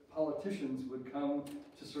where politicians would come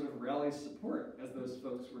to sort of rally support as those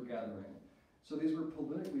folks were gathering. So these were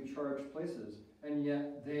politically charged places, and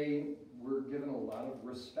yet they were given a lot of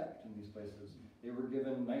respect in these places. They were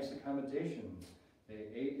given nice accommodations. They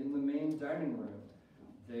ate in the main dining room.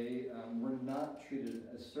 They were not treated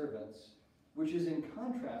as servants, which is in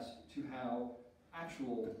contrast to how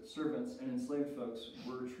actual servants and enslaved folks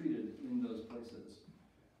were treated in those places.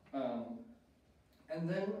 And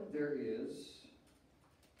then there is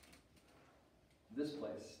this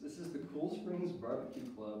place. This is the Cool Springs Barbecue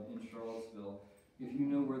Club in Charlottesville. If you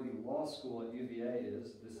know where the law school at UVA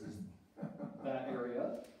is, this is that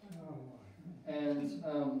area. And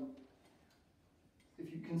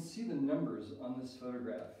if you can see the numbers on this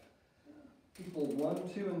photograph, people 1,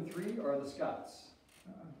 2, and 3 are the Scots.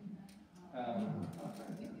 You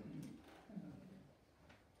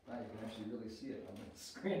can actually really see it on the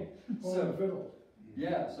screen. So,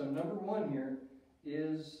 yeah, so number 1 here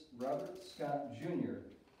is Robert Scott Jr.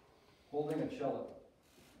 holding a cello.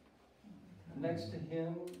 Next to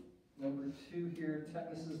him, number 2 here,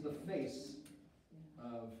 this is the face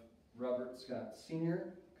of Robert Scott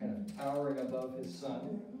Sr., kind of towering above his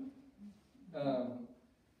son. And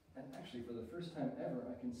actually, for the first time ever,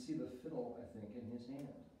 I can see the fiddle, I think, in his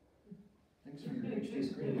hand. Thanks for your HD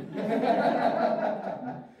screen.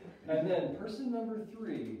 And then person number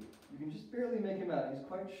 3, you can just barely make him out. He's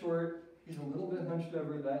quite short. He's a little bit hunched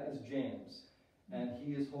over. That is James. And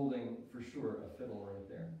he is holding, for sure, a fiddle right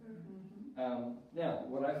there. Now,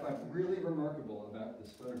 what I find really remarkable about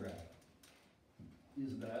this photograph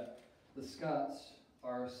is that the Scots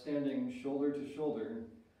are standing shoulder to shoulder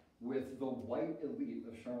with the white elite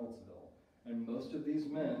of Charlottesville. And most of these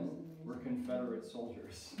men were Confederate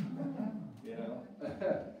soldiers, you know?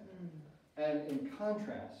 And in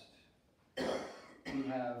contrast, we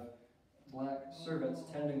have black servants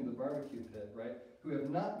tending the barbecue pit, right, who have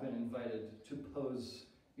not been invited to pose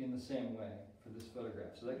in the same way for this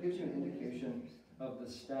photograph. So that gives you an indication of the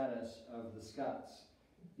status of the Scots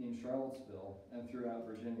in Charlottesville and throughout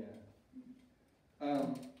Virginia.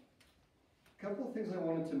 A couple of things I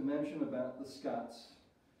wanted to mention about the Scots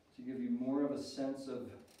to give you more of a sense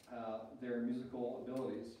of their musical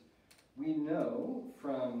abilities. We know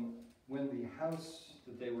from when the house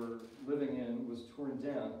that they were living in was torn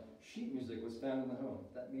down, sheet music was found in the home.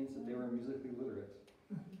 That means that they were musically literate.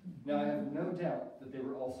 Now, I have no doubt that they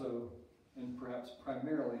were also, and perhaps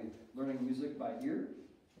primarily, learning music by ear,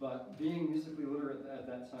 but being musically literate at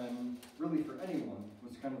that time, really for anyone,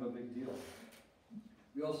 was kind of a big deal.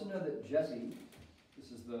 We also know that Jesse,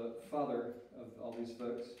 this is the father of all these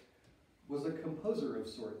folks, was a composer of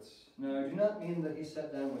sorts. Now, I do not mean that he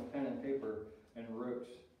sat down with pen and paper and wrote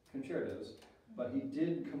concertos, but he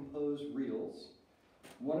did compose reels.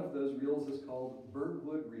 One of those reels is called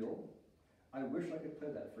Birdwood Reel. I wish I could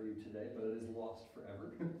play that for you today, but it is lost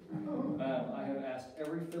forever. I have asked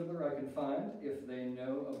every fiddler I can find if they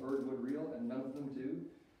know a Birdwood Reel, and none of them do.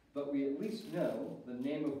 But we at least know the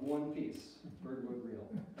name of one piece, Birdwood Reel.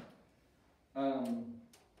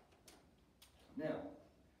 Now,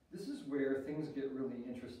 this is where things get really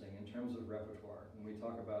interesting in terms of repertoire when we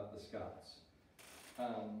talk about the Scots.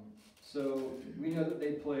 So we know that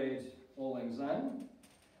they played O Lang Syne.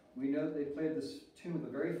 We know that they played this tune with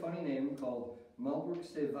a very funny name called Malbrook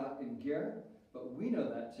Se Va in Guerre, but we know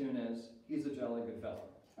that tune as He's a Jolly Good Fellow.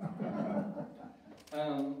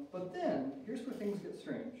 But then, here's where things get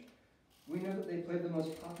strange. We know that they played the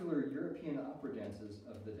most popular European opera dances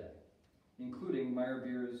of the day, including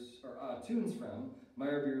tunes from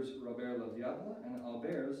Meyerbeer's Robert le Diable and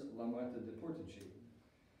Albert's La Muette de Portici.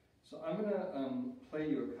 So I'm going to play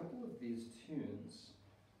you a couple of these tunes,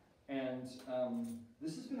 and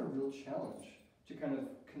this has been a real challenge to kind of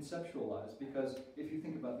conceptualize, because if you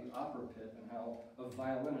think about the opera pit and how a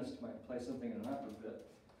violinist might play something in an opera pit,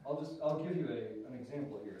 I'll give you an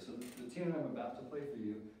example here. So the tune I'm about to play for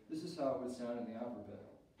you, this is how it would sound in the opera pit.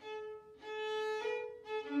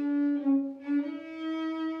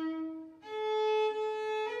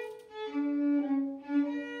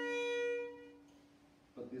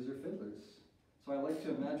 But these are fiddlers. So I like to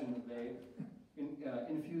imagine that they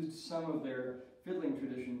infused some of their fiddling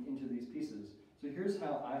tradition into these pieces. So here's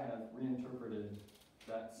how I have reinterpreted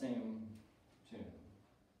that same tune.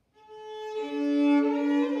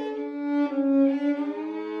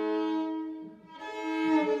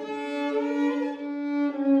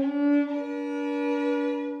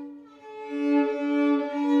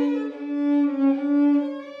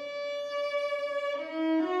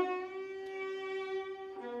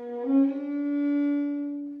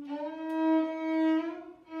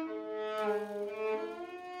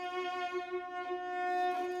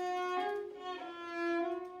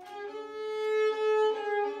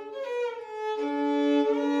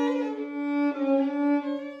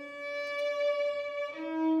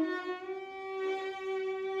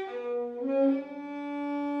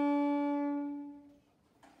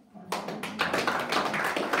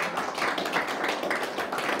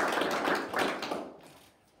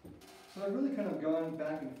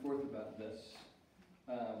 Back and forth about this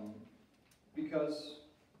because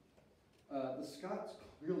the Scots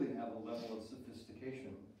clearly have a level of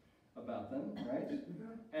sophistication about them, right?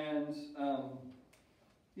 And,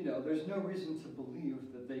 you know, there's no reason to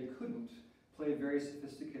believe that they couldn't play very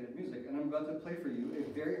sophisticated music. And I'm about to play for you a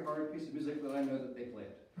very hard piece of music that I know that they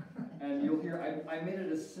played. And you'll hear, I made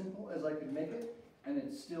it as simple as I could make it, and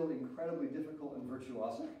it's still incredibly difficult and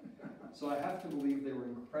virtuosic. So I have to believe they were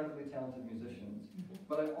incredibly talented musicians.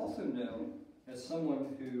 But I also know, as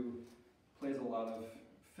someone who plays a lot of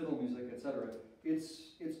fiddle music, etc.,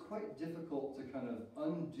 it's quite difficult to kind of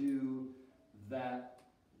undo that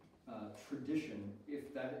tradition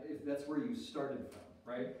if that's where you started from,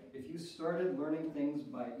 right? If you started learning things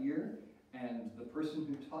by ear, and the person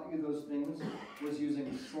who taught you those things was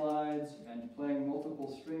using slides and playing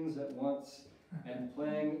multiple strings at once and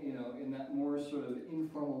playing, you know, in that more sort of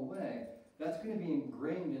informal way, that's going to be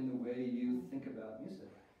ingrained in the way you think about music.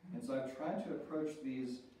 And so I've tried to approach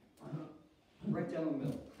these right down the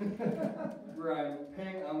middle, where I'm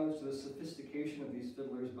paying homage to the sophistication of these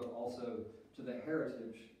fiddlers, but also to the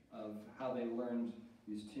heritage of how they learned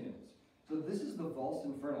these tunes. So this is the Valse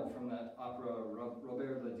Infernal from that opera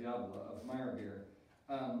Robert le Diable of Meyerbeer.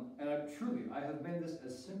 And I have made this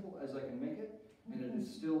as simple as I can make it, and it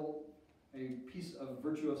is still a piece of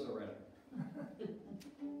virtuoso writing.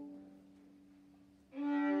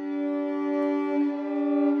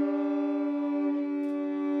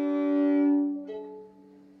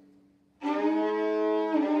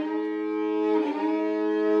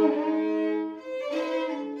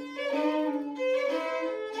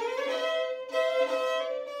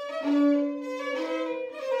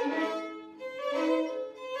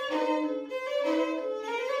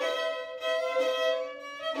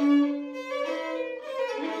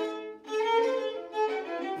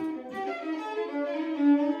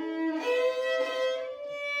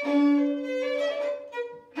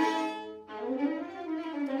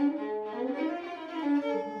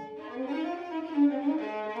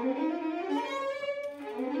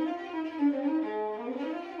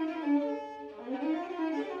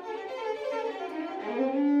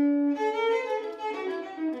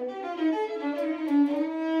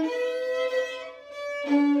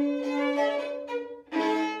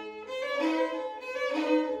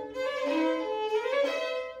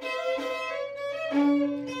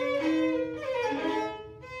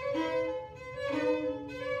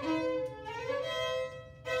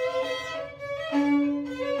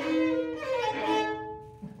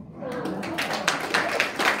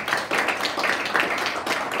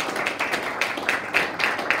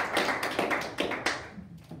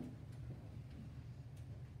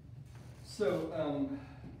 So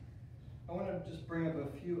I want to just bring up a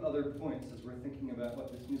few other points as we're thinking about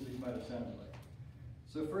what this music might have sounded like.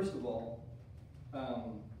 So first of all,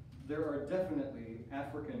 there are definitely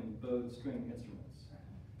African bowed string instruments,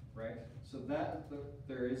 right? So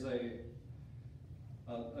there is a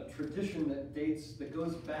tradition that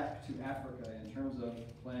goes back to Africa in terms of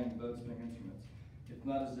playing bowed string instruments. It's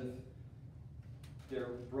not as if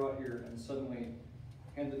they're brought here and suddenly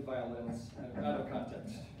handed violins out of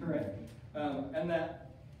context, right? And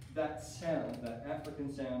that sound, that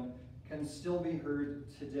African sound, can still be heard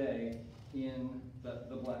today in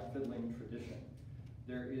the black fiddling tradition.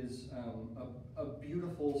 There is a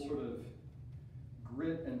beautiful sort of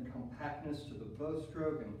grit and compactness to the bow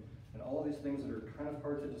stroke and all these things that are kind of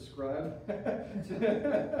hard to describe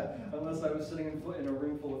unless I was sitting in a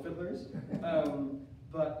room full of fiddlers.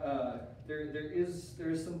 But there is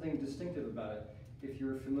something distinctive about it. If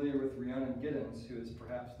you're familiar with Rhiannon Giddens, who is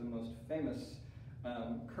perhaps the most famous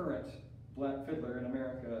current black fiddler in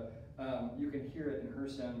America, you can hear it in her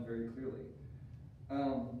sound very clearly.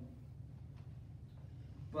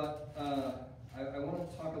 But I want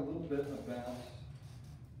to talk a little bit about,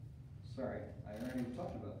 sorry, I already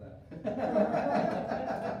talked about that.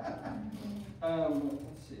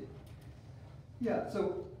 Let's see. Yeah,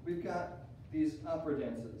 so we've got these opera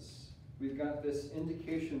dances. We've got this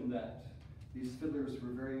indication that these fiddlers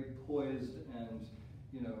were very poised and,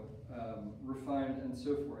 you know, refined and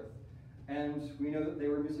so forth. And we know that they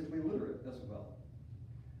were musically literate as well.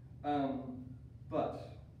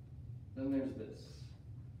 But then there's this.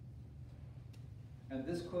 And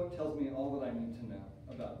this quote tells me all that I need to know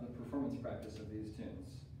about the performance practice of these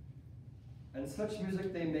tunes. And such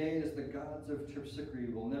music they made as the gods of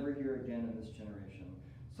Terpsichore will never hear again in this generation.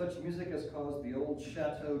 Such music has caused the old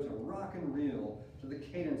chateau to rock and reel to the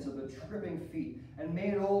cadence of the tripping feet and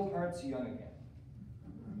made old hearts young again.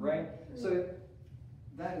 Right? So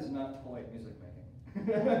that is not polite music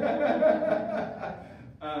making.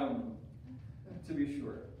 To be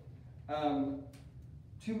sure.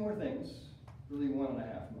 Two more things, really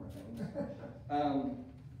 1.5 more things.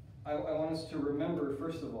 I want us to remember,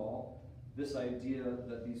 first of all, this idea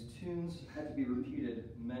that these tunes had to be repeated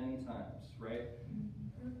many times, right?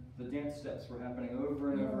 The dance steps were happening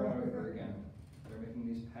over and over and over again. They're making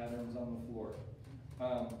these patterns on the floor.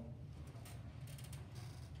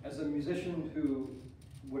 As a musician who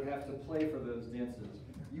would have to play for those dances,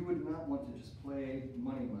 you would not want to just play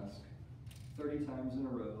Money Musk 30 times in a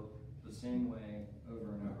row the same way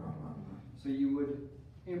over and over. So you would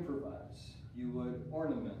improvise, you would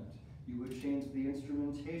ornament, you would change the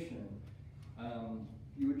instrumentation,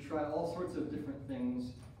 you would try all sorts of different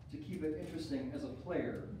things to keep it interesting as a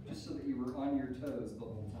player, just so that you were on your toes the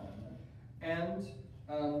whole time. And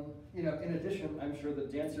you know, in addition, I'm sure the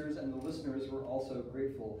dancers and the listeners were also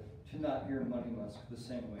grateful to not hear Money Musk the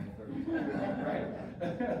same way 30 times,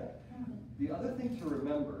 right? The other thing to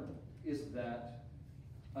remember is that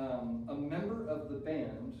a member of the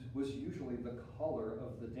band was usually the caller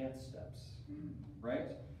of the dance steps, right?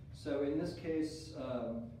 So in this case,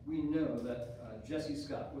 we know that Jesse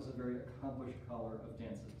Scott was a very accomplished caller of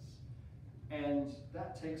dances. And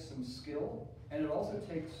that takes some skill, and it also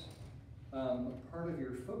takes part of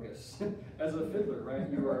your focus as a fiddler, right?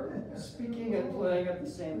 You are speaking and playing at the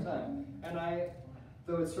same time. And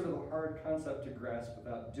though it's sort of a hard concept to grasp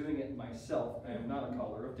without doing it myself, I am not a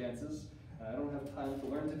caller of dances. I don't have time to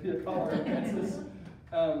learn to be a caller of dances.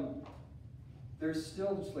 There's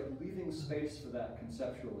still just like leaving space for that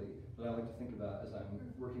conceptually that I like to think about as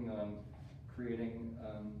I'm working on creating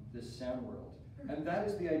this sound world. And that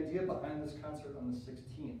is the idea behind this concert on the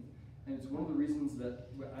 16th. And it's one of the reasons that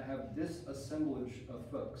I have this assemblage of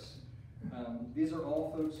folks. These are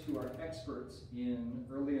all folks who are experts in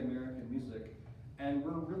early American music, and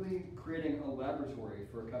we're really creating a laboratory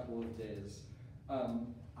for a couple of days.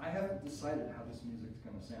 I haven't decided how this music's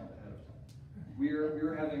going to sound ahead of time.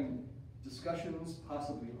 We're having discussions,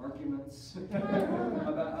 possibly arguments,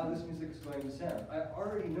 about how this music is going to sound. I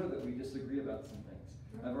already know that we disagree about some things.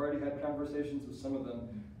 I've already had conversations with some of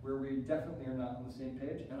them where we definitely are not on the same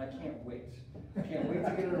page, and I can't wait. I can't wait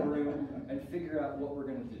to get in a room and figure out what we're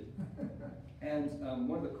going to do. And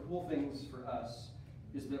one of the cool things for us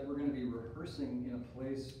is that we're going to be rehearsing in a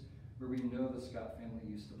place where we know the Scott family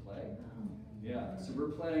used to play. Yeah, so we're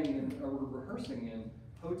rehearsing in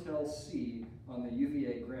Hotel C on the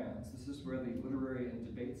UVA grounds. This is where the Literary and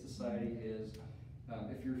Debate Society is.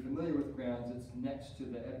 If you're familiar with grounds, it's next to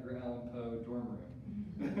the Edgar Allan Poe dorm room.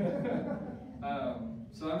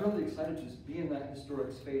 So I'm really excited to just be in that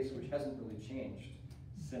historic space, which hasn't really changed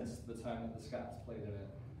since the time that the Scotts played in it,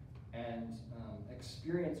 and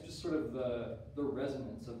experience just sort of the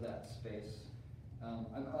resonance of that space.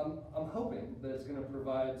 I'm hoping that it's going to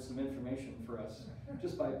provide some information for us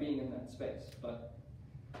just by being in that space. But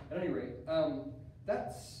at any rate,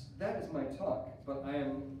 that is my talk. But I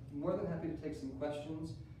am more than happy to take some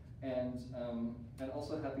questions, and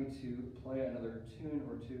also happy to play another tune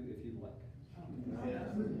or two if you'd like. Yeah.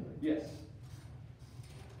 Yes.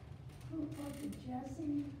 Who was it,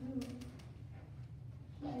 Jesse, who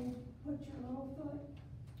played Put Your Little Foot?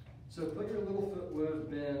 So Put Your Little Foot would have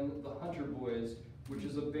been the Hunter Boys, which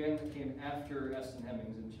is a band that came after Eston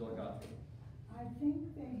Hemings in Chillicothe. I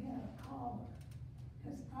think they had a collar,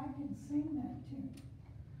 because I can sing that tune.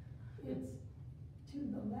 It's to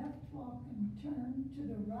the left walk and turn, to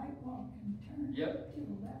the right walk and turn, Yep. to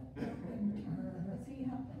the left walk and turn. See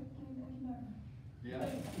how quickly they learn. Yeah.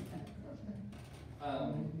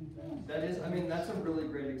 That is, I mean, that's a really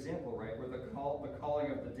great example, right? Where the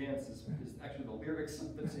calling of the dance is actually the lyrics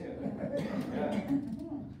of the tune. Yeah.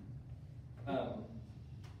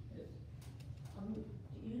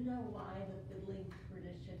 Do you know why the fiddling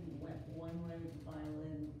tradition went one way with the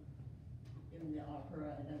violin in the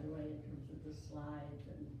opera, another way in terms of the slides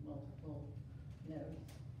and multiple notes?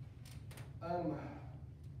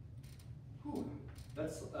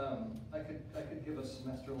 That's I could give a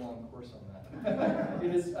semester-long course on that.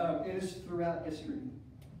 It is throughout history.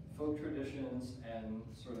 Folk traditions and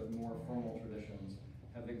sort of more formal traditions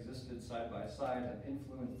have existed side by side, have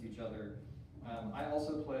influenced each other. I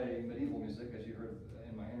also play medieval music, as you heard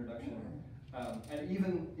in my introduction, and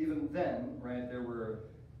even then, right, there was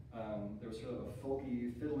sort of a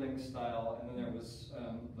folky fiddling style, and then there was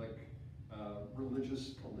religious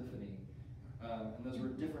polyphony. And those were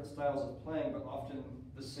different styles of playing, but often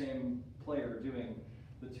the same player doing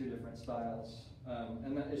the two different styles.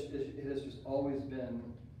 And that it has just always been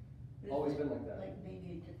like that. Like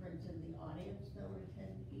maybe a difference in the audience that would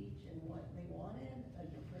attend each and what they wanted, a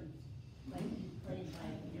difference, like you played by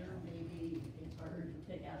ear, maybe it's harder to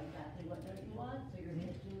pick out exactly what note you want, so you're going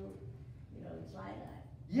to, slide that.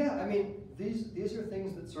 Yeah, I mean, these are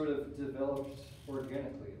things that sort of developed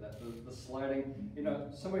organically, that the sliding,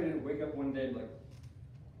 somebody didn't wake up one day and be like,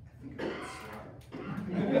 I think I could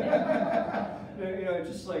swing. You know, it's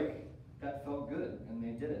just like, that felt good, and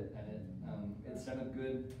they did it, and it sounded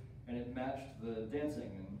good, and it matched the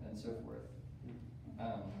dancing and so forth.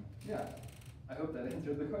 Yeah, I hope that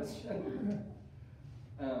answered the question.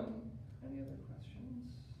 Any other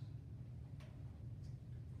questions?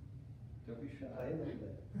 Don't be shy. Play a little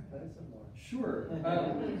bit, play some more. Sure.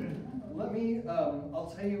 Let me,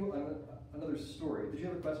 I'll tell you another story. Did you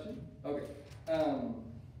have a question? Okay.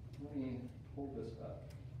 Let me pull this up.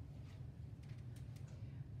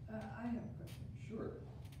 I have a question. Sure.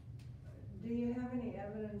 Do you have any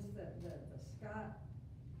evidence that the Scott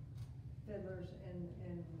fiddlers and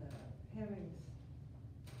Hemings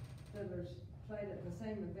fiddlers played at the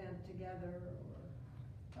same event together,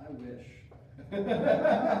 or? I wish.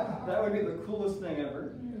 That would be the coolest thing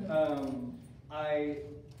ever. I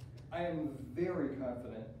am very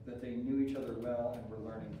confident that they knew each other well and were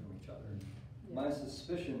learning from each other. Yeah. My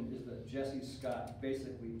suspicion is that Jesse Scott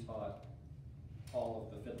basically taught all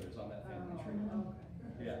of the fiddlers on that family tree.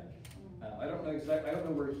 Okay. Yeah. I don't know exactly, I don't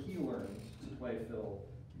know where he learned to play fiddle,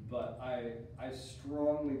 but I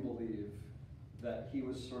strongly believe that he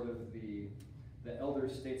was sort of the elder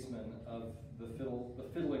statesman of the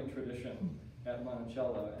fiddling tradition at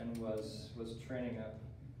Monticello, and was training up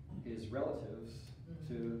his relatives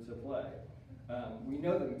to play. We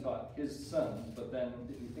know that he taught his sons, but then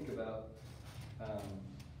if you think about,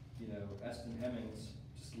 you know, Eston Hemings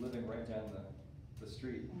just living right down the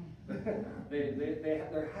street,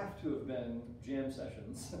 there have to have been jam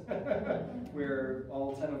sessions where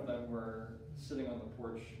all 10 of them were sitting on the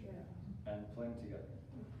porch and playing together.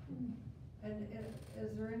 And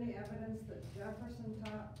is there any evidence that Jefferson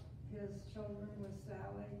taught his children with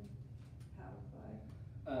Sally how to play?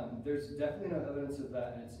 There's definitely no evidence of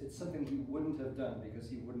that, and it's something he wouldn't have done because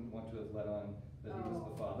he wouldn't want to have let on that he was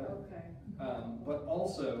the father. Okay. But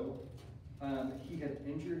also, he had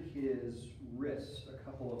injured his wrist a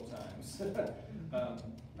couple of times.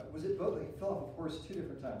 Was it both? He fell off a horse 2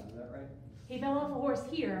 different times, is that right? He fell off a horse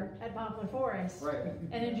here at Poplar Forest. Right.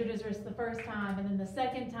 And injured his wrist the first time, and then the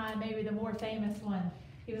second time, maybe the more famous one,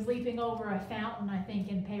 he was leaping over a fountain, I think,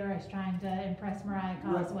 in Paris, trying to impress Mariah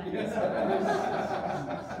Cosway. Yes.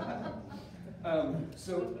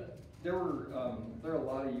 So there are a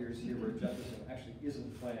lot of years here where Jefferson actually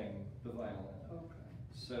isn't playing the violin. Okay.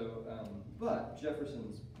 So, but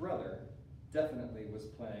Jefferson's brother definitely was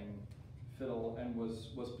playing fiddle and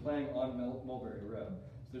was playing on Mulberry Road.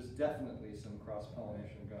 So there's definitely some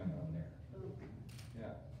cross-pollination going on there.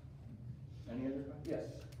 Yeah. Any other questions? Yes.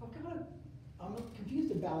 I'm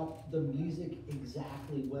confused about the music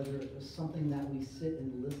exactly, whether it was something that we sit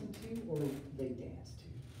and listen to or they dance to.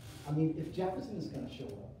 I mean, if Jefferson is going to show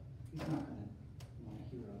up, he's not going to want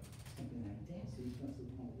to hear something that he dances to. He's going to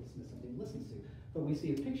want to listen to something he listens to. But we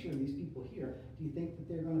see a picture of these people here. Do you think that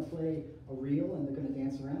they're going to play a reel and they're going to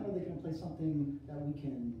dance around, or are they going to play something that we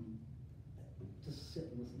can just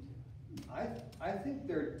sit and listen to? I think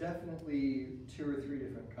there are definitely 2 or 3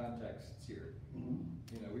 different contexts here. Mm-hmm.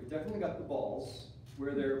 You know, we've definitely got the balls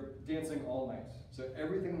where they're dancing all night. So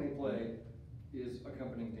everything they play is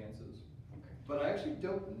accompanying dances. Okay. But I actually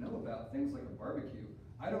don't know about things like a barbecue.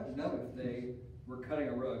 I don't know if they were cutting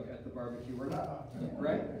a rug at the barbecue or not,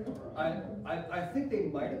 right? I think they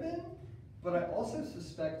might have been, but I also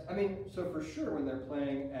suspect, I mean, so for sure when they're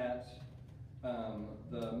playing at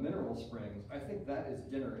the Mineral Springs, I think that is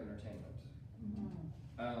dinner entertainment.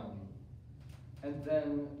 And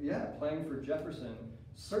then, yeah, playing for Jefferson,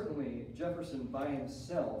 certainly Jefferson by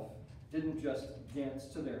himself didn't just dance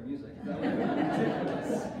to their music. That would be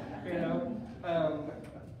ridiculous, you know?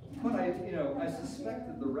 But I suspect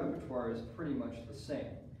that the repertoire is pretty much the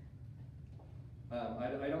same.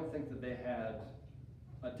 I don't think that they had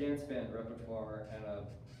a dance band repertoire and a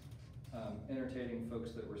entertaining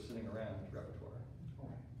folks that were sitting around repertoire.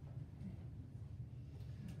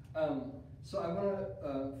 So I want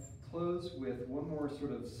to close with one more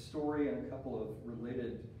sort of story and a couple of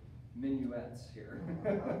related minuets here.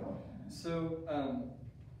 So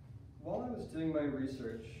while I was doing my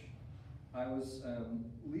research, I was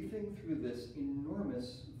leafing through this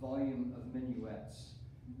enormous volume of minuets.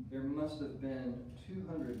 There must have been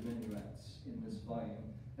 200 minuets in this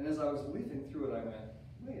volume. And as I was leafing through it, I went,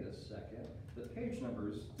 wait a second, the page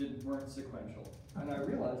numbers weren't sequential. And I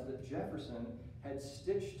realized that Jefferson had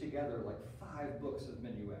stitched together like 5 books of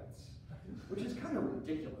minuets, which is kind of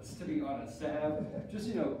ridiculous, to be honest, to have just,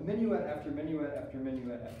 minuet after minuet after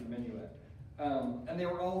minuet after minuet. And they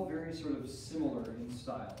were all very sort of similar in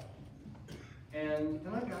style. And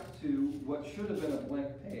then I got to what should have been a blank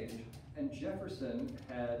page, and Jefferson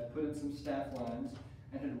had put in some staff lines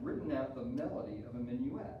and had written out the melody of a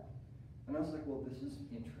minuet. And I was like, well, this is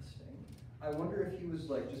interesting. I wonder if he was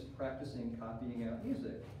like just practicing copying out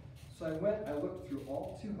music. So I looked through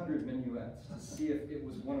all 200 minuets to see if it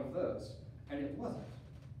was one of those, and it wasn't.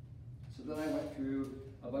 So then I went through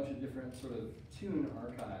a bunch of different sort of tune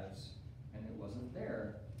archives, and it wasn't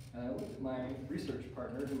there. And I looked at my research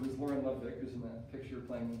partner, who was Lauren Ludwig, who's in that picture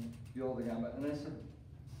playing viola da gamba, and I said,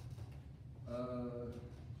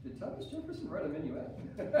 did Thomas Jefferson write a minuet?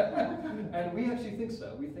 And we actually think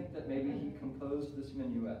so. We think that maybe he composed this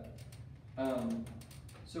minuet.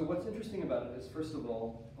 So what's interesting about it is, first of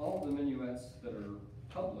all the minuets that are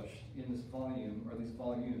published in this volume, or these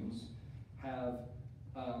volumes, have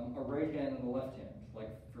a right hand and a left hand, like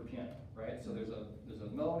for piano, right? So there's a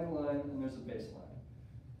melody line and there's a bass line.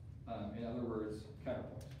 In other words,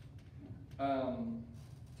 counterpoint.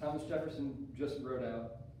 Thomas Jefferson just wrote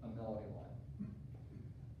out a melody line.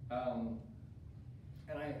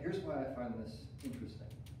 And here's why I find this interesting.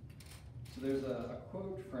 So there's a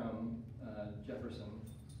quote from Jefferson.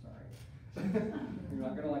 Sorry, you're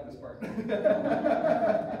not going to like this part.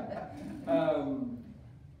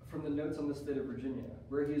 From the Notes on the State of Virginia,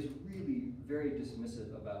 where he is really very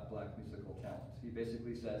dismissive about black musical talent. He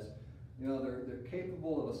basically says, you know, they're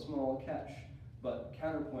capable of a small catch, but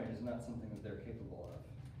counterpoint is not something that they're capable of.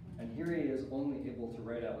 And here he is only able to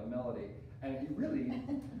write out a melody, and he really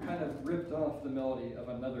kind of ripped off the melody of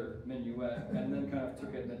another minuet and then kind of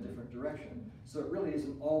took it in a different direction. So it really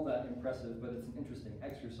isn't all that impressive, but it's an interesting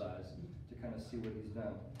exercise to kind of see what he's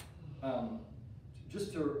done.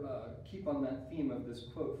 Just to keep on that theme of this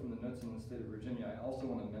quote from the Notes on the State of Virginia, I also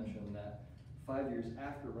want to mention that 5 years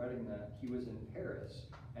after writing that, he was in Paris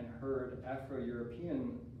and heard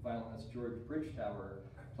Afro-European violinist George Bridgetower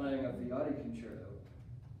playing a Viotti concerto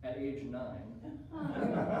at age 9,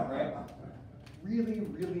 right? Really,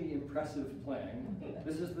 really impressive playing.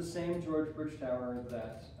 This is the same George Bridgetower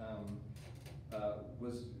that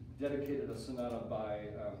was dedicated a sonata by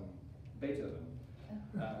Beethoven.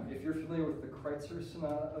 If you're familiar with the Kreutzer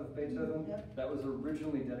Sonata of Beethoven, that was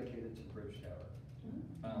originally dedicated to Bridgetower.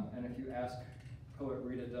 And if you ask poet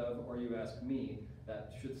Rita Dove or you ask me,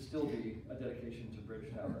 that should still be a dedication to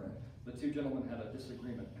Bridgetower. The two gentlemen had a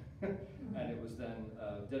disagreement, and it was then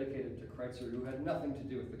dedicated to Kreutzer, who had nothing to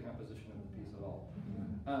do with the composition of the piece at all.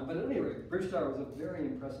 But at any rate, Bridgetower was a very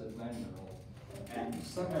impressive 9-year-old, and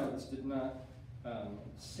somehow this did not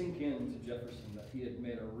sink into Jefferson that he had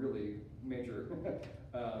made a really major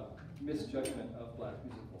misjudgment of black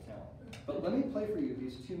musical talent. But let me play for you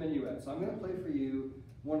these 2 minuets. So I'm going to play for you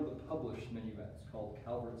one of the published minuets called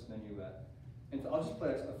Calvert's Minuet. And I'll just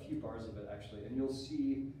play a few bars of it, actually, and you'll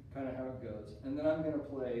see kind of how it goes. And then I'm going to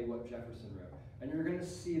play what Jefferson wrote. And you're going to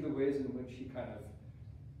see the ways in which he kind of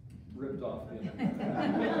ripped off the other.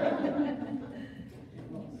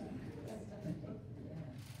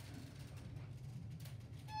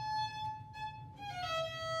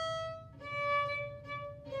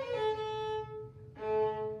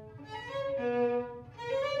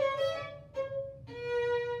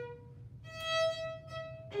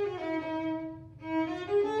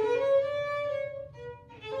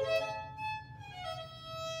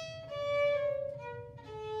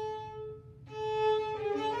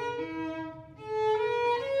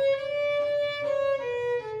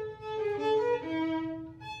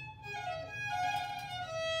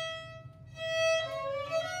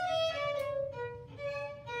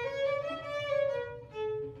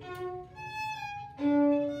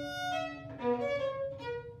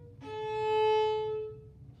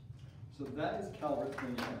 That is Calvert's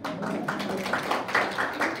Minuet.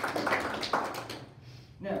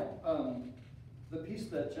 Now, the piece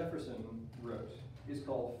that Jefferson wrote is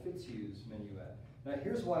called Fitzhugh's Minuet. Now,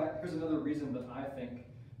 here's another reason that I think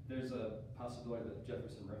there's a possibility that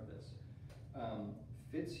Jefferson wrote this.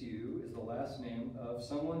 Fitzhugh is the last name of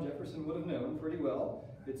someone Jefferson would have known pretty well.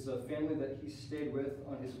 It's a family that he stayed with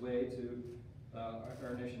on his way to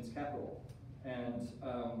our nation's capital. And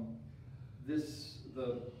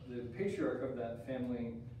the patriarch of that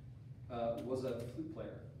family was a flute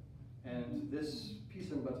player. And this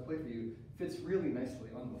piece I'm about to play for you fits really nicely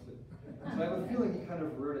on the flute. So I have a feeling he kind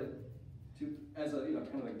of wrote it as a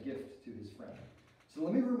kind of a gift to his friend. So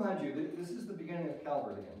let me remind you that this is the beginning of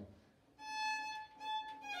Calvert again.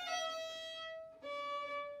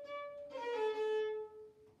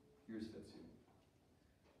 Here's Fitzhugh.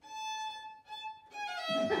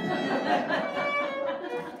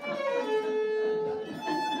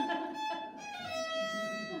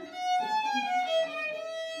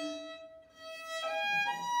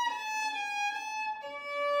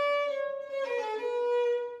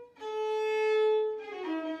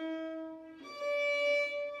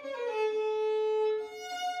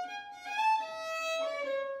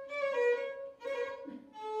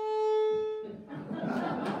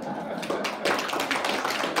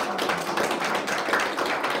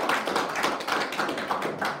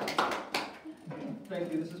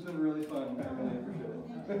 Thank you, this has been really fun, I really appreciate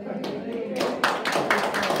it.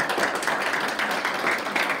 Thank you.